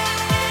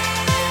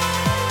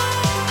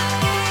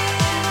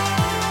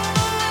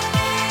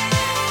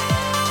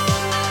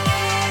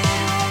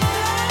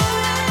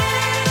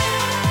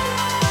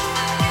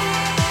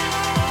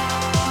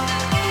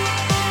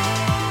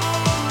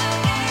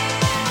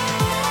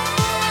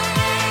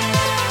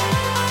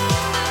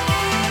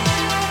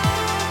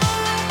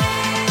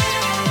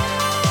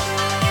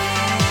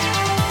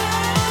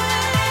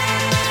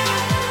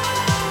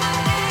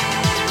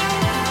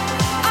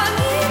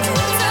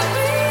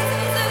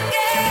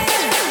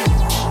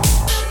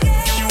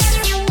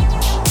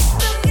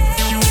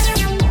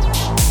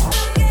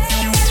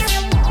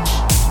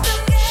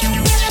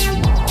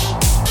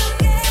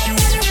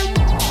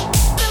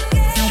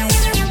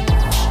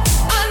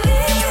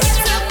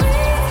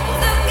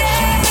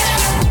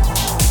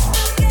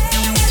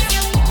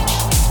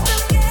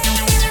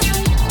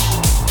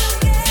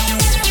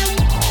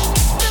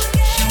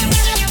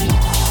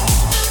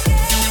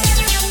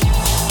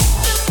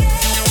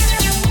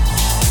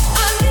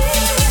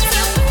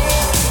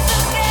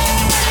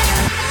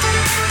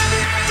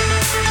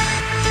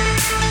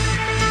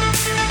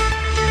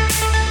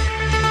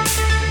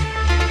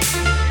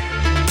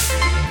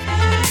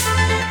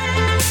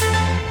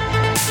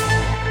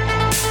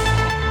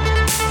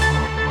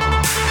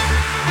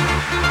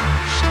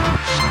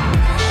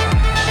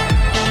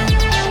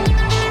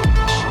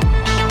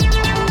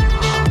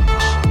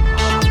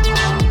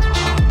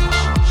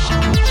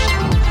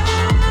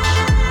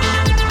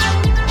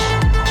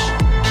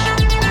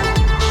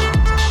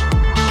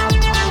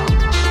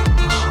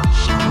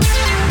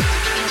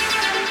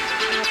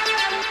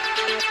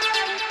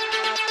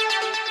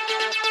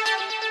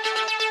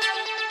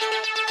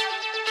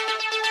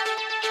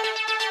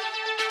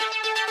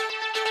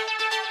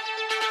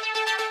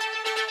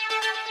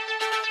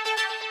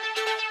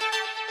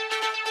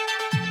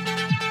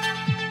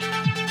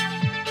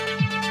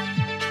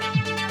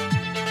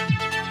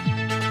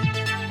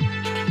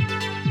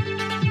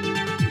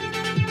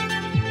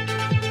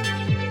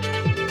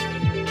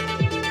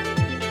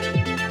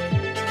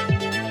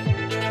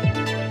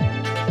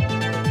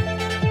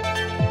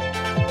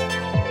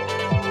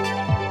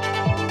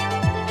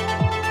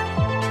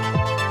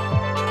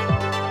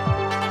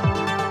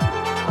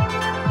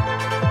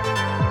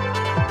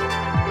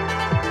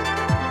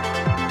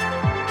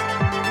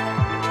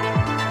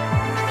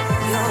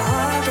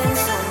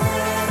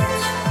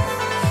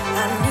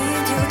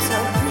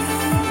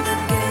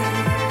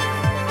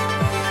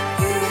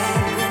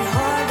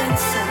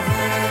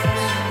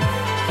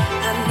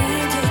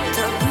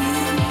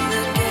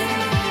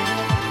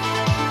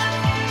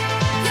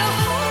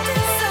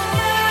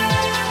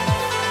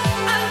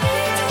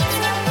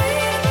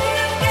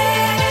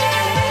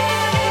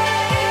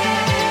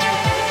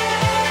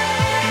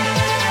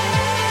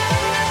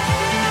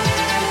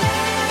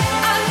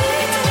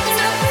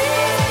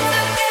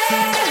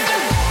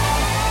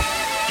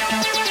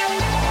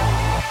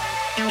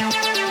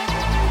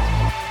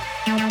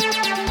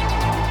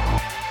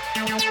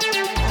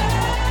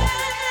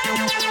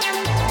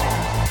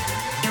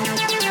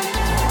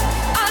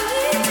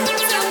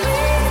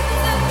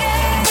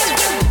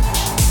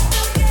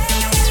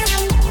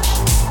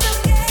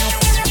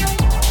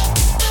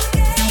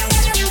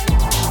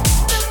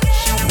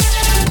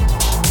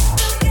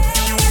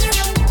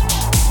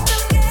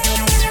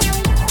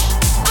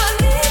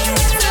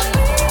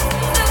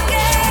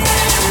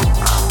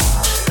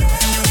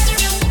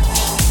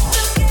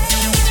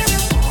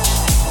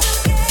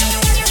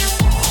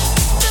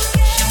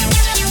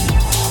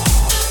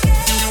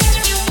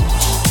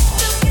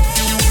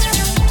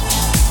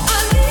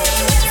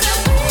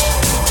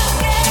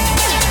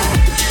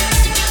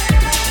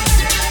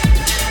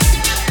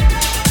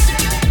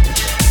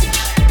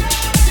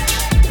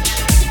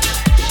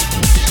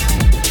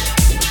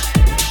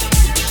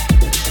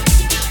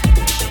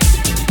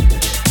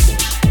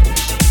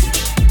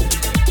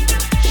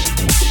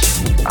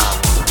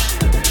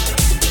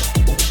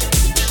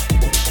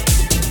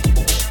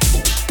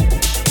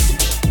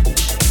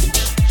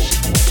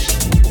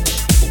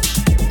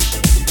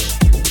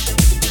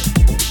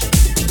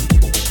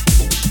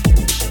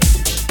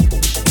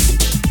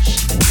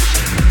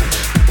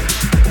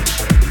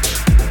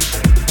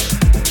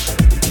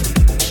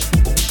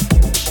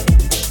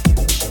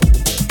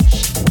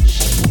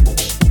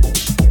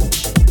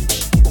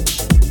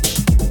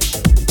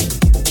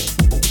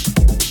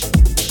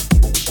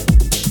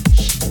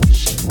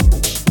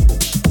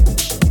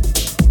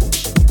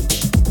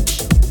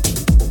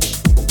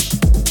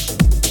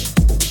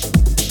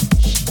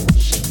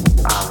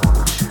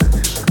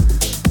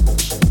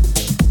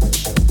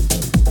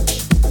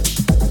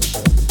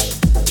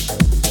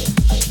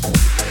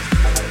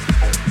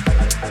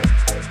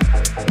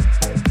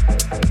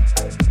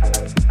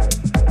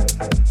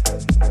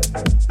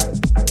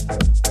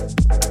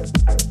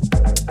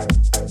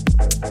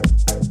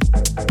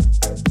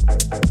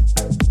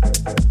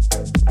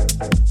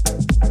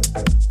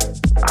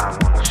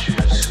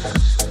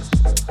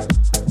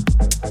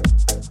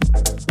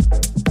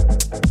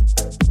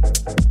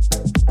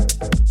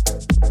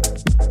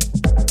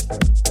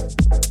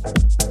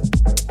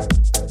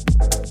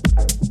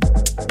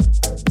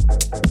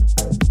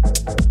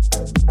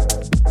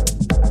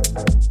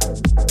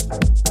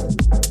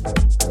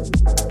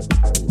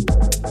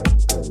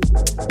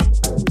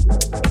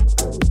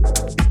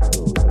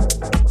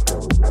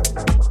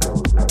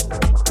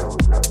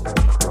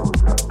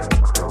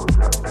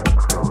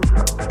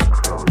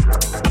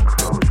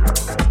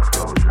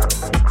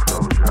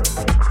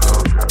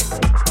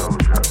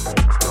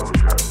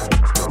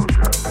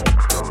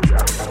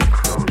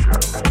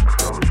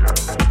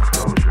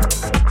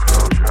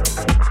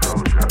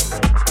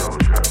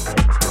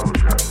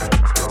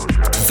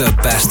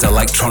best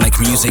electronic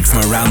music from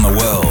around the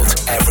world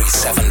every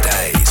 7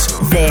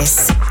 days.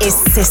 This is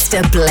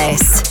Sister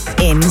Bliss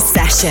in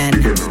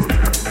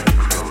session.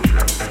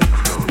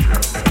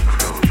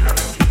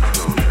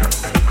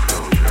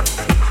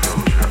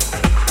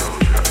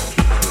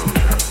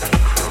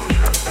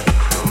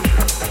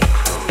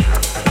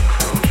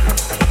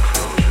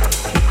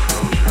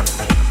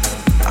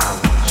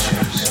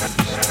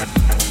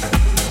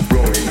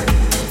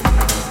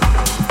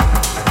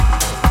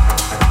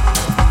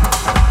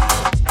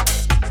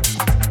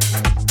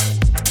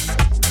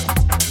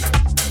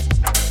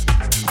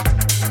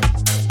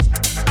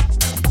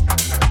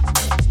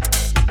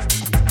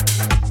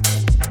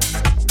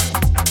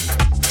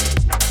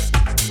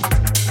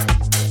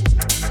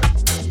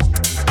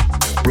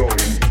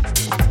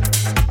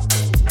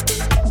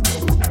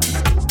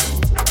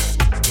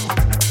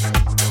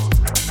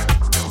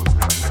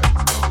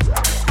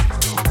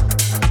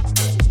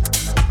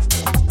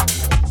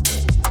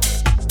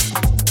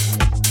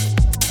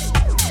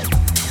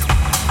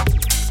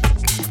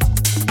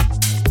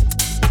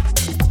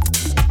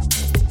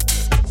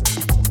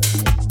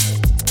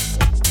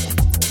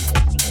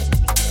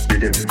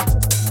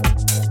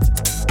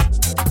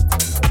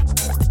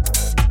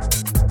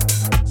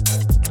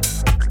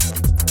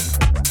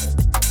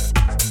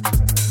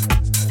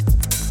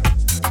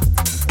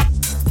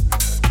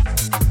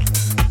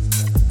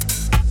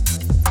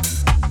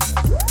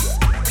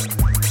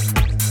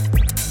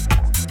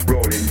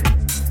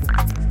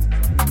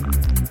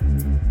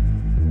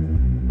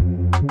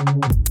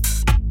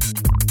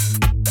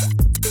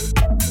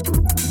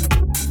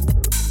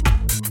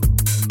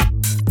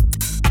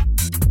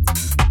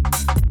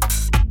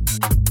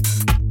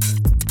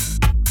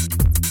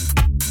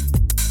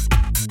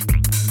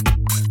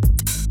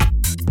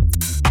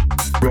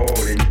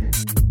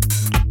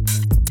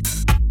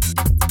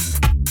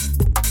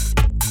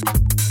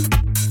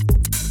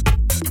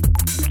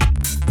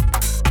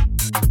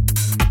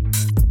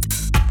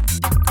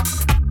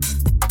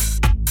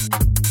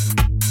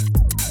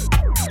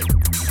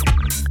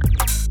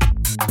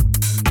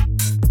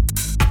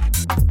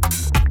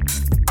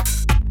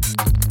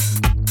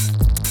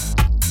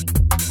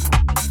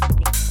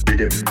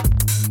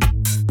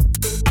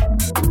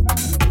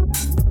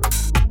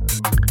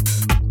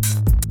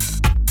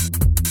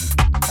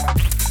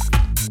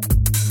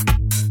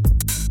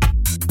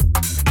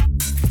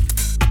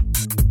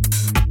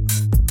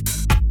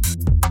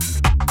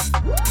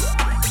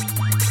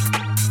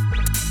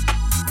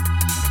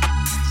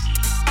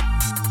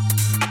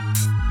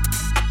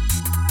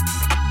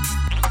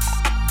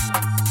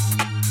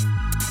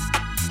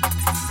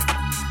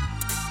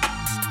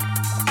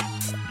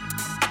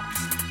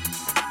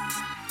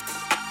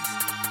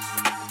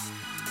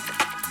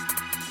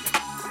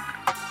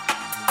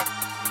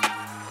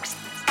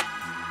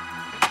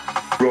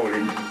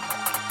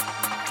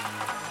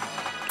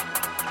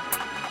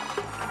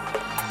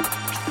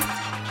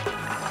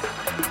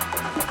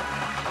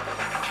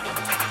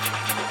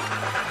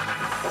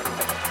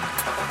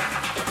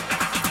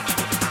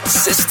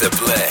 Sister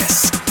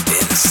Bliss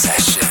in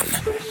session.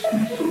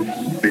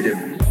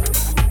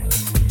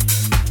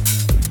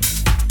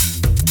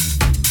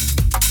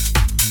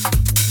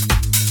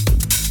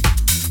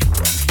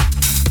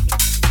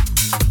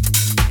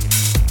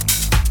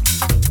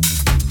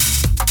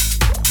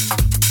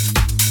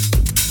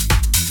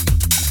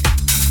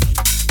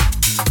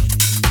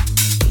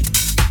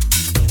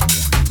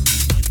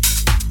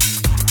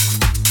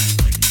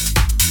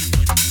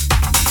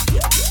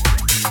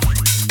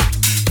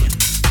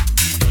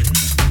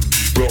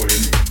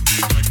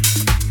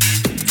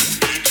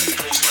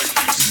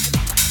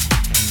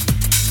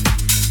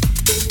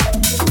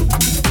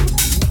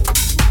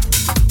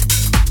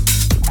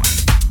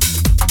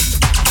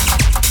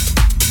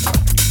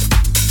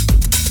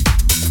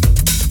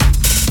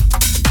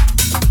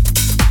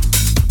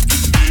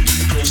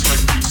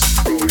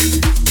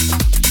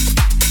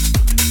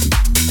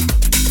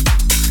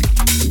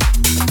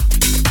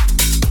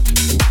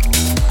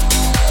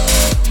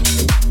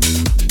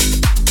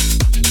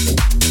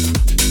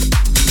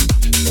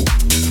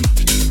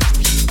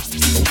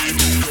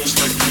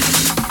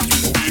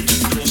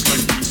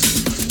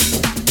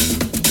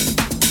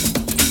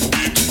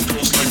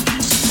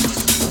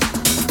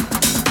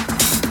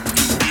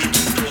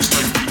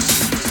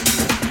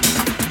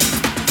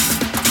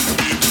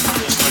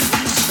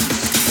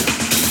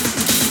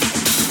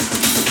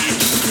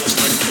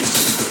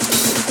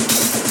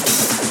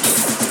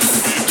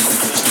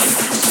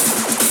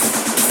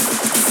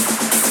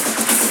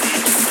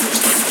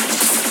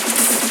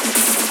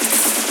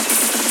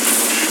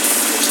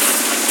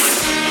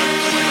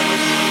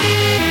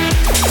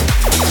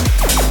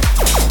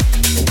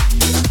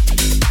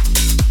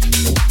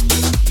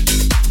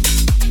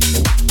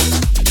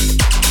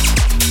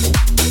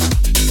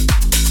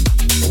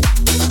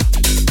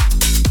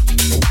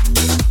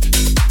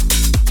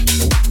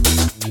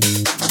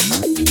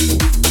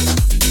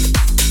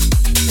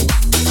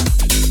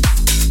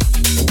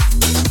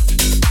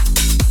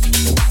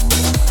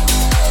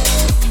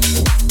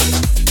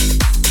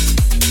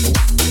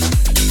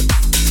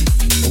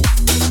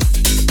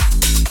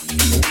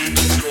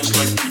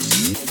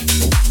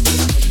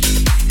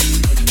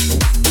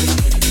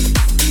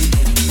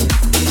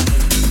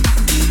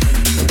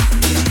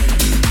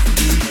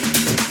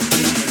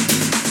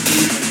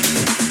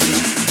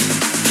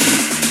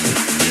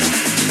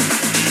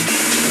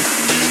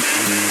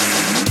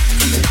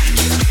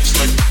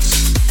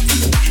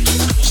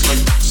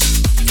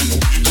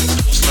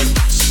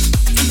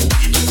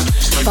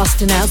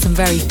 lifting out some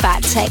very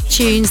fat tech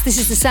tunes. This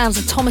is the sounds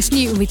of Thomas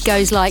Newton with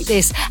Goes Like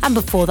This, and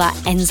before that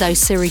Enzo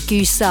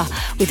Siragusa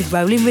with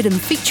Rolling Rhythm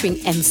featuring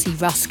MC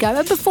Rusko,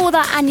 and before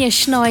that Anya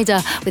Schneider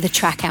with a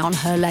track out on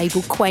her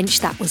label Quench,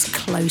 that was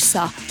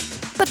Closer.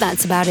 But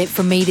that's about it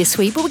from me this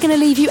week, but we're going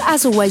to leave you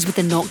as always with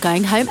the Not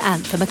Going Home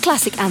anthem, a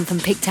classic anthem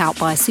picked out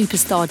by a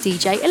superstar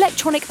DJ,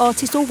 electronic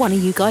artist, or one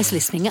of you guys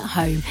listening at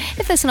home.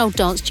 If there's an old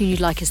dance tune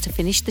you'd like us to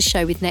finish the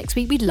show with next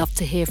week, we'd love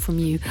to hear from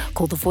you.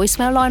 Call the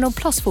voicemail line on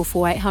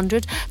 +44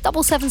 800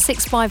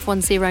 776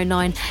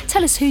 5109.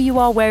 Tell us who you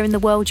are, where in the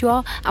world you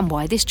are, and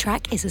why this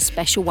track is a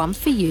special one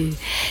for you.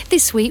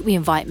 This week we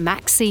invite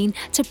Maxine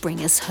to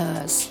bring us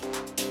hers.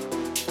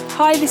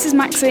 Hi, this is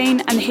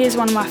Maxine, and here's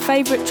one of my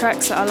favourite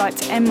tracks that I like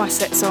to end my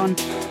sets on.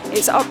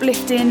 It's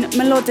uplifting,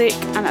 melodic,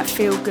 and a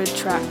feel-good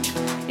track.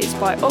 It's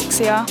by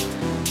Oxia,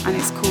 and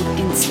it's called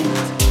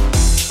Instinct.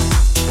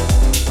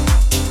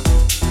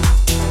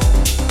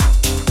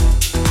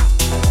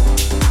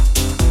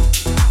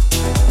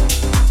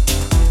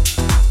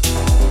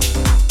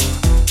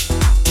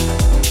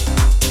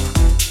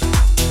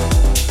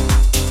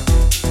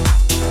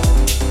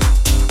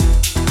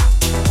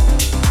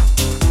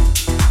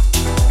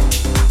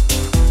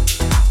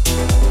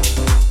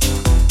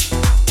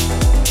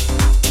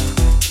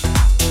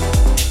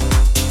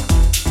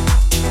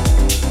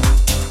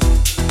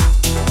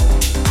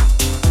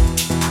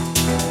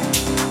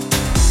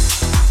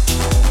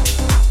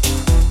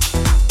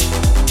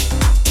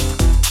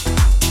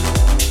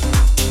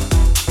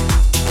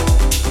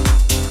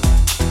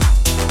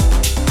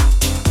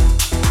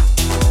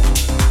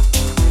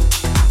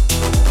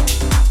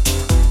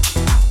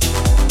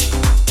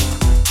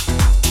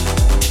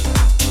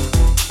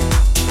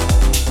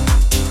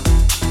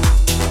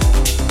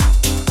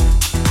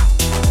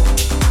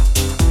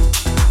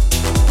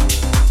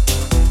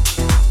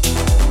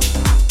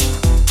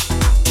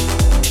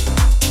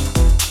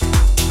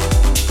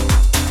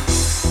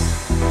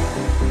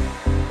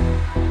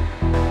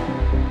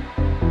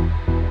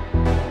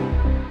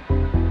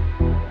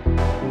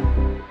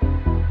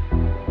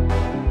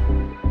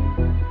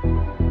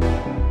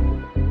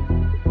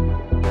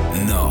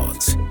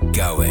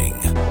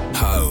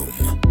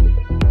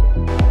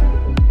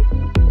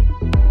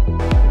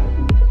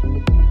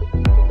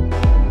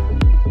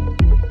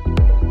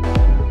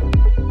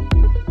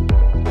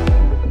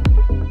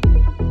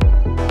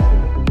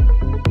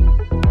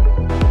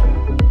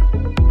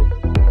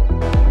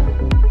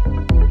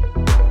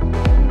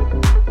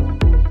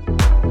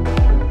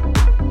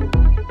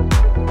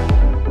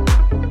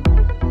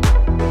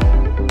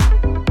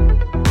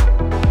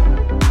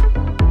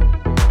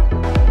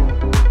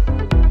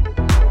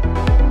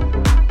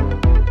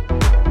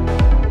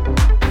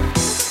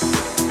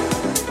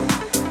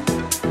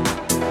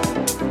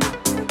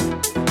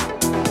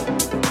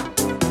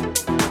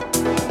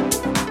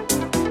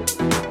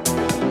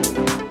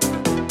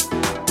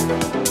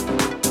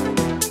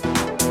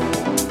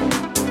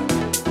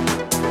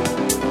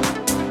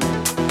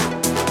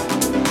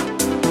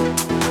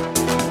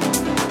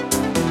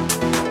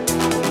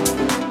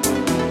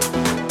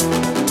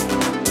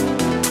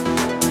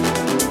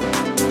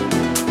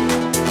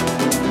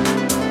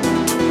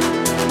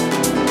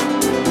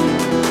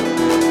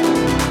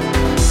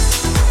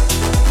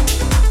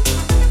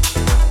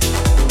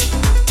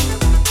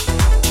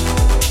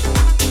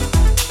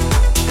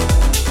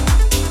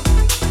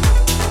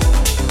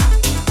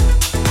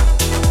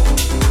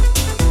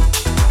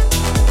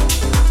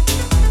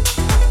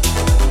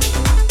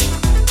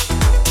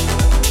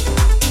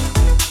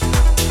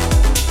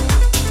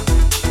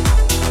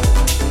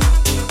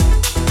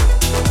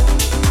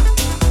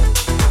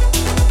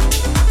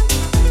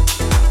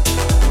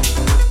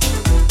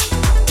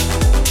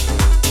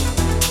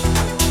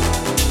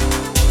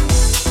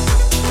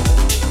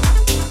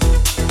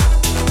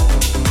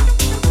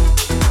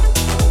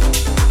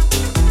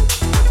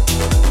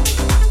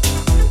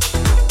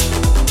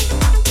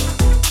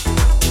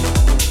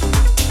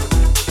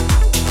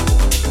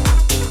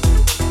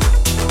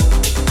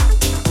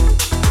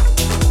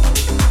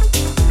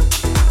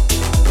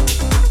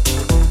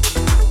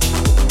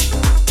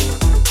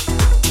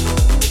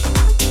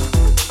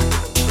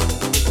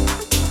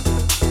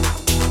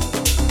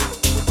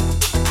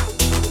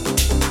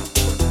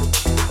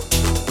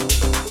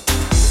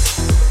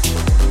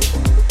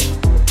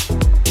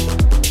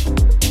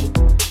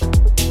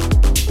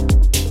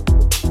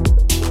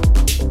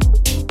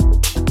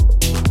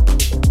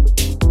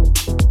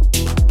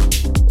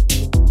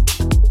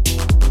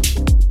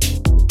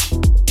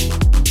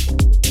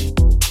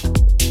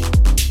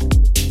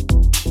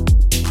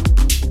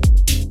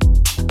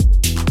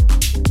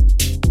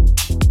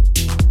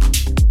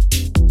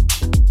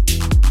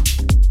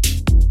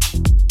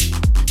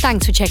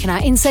 Thanks for checking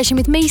out In Session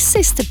with me,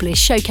 Sister Bliss,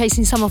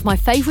 showcasing some of my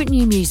favourite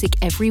new music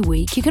every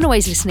week. You can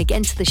always listen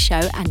again to the show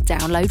and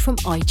download from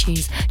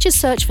iTunes. Just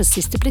search for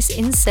Sister Bliss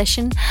In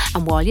Session,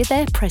 and while you're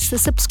there, press the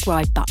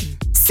subscribe button.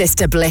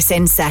 Sister Bliss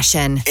In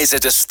Session is a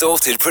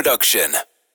Distorted production.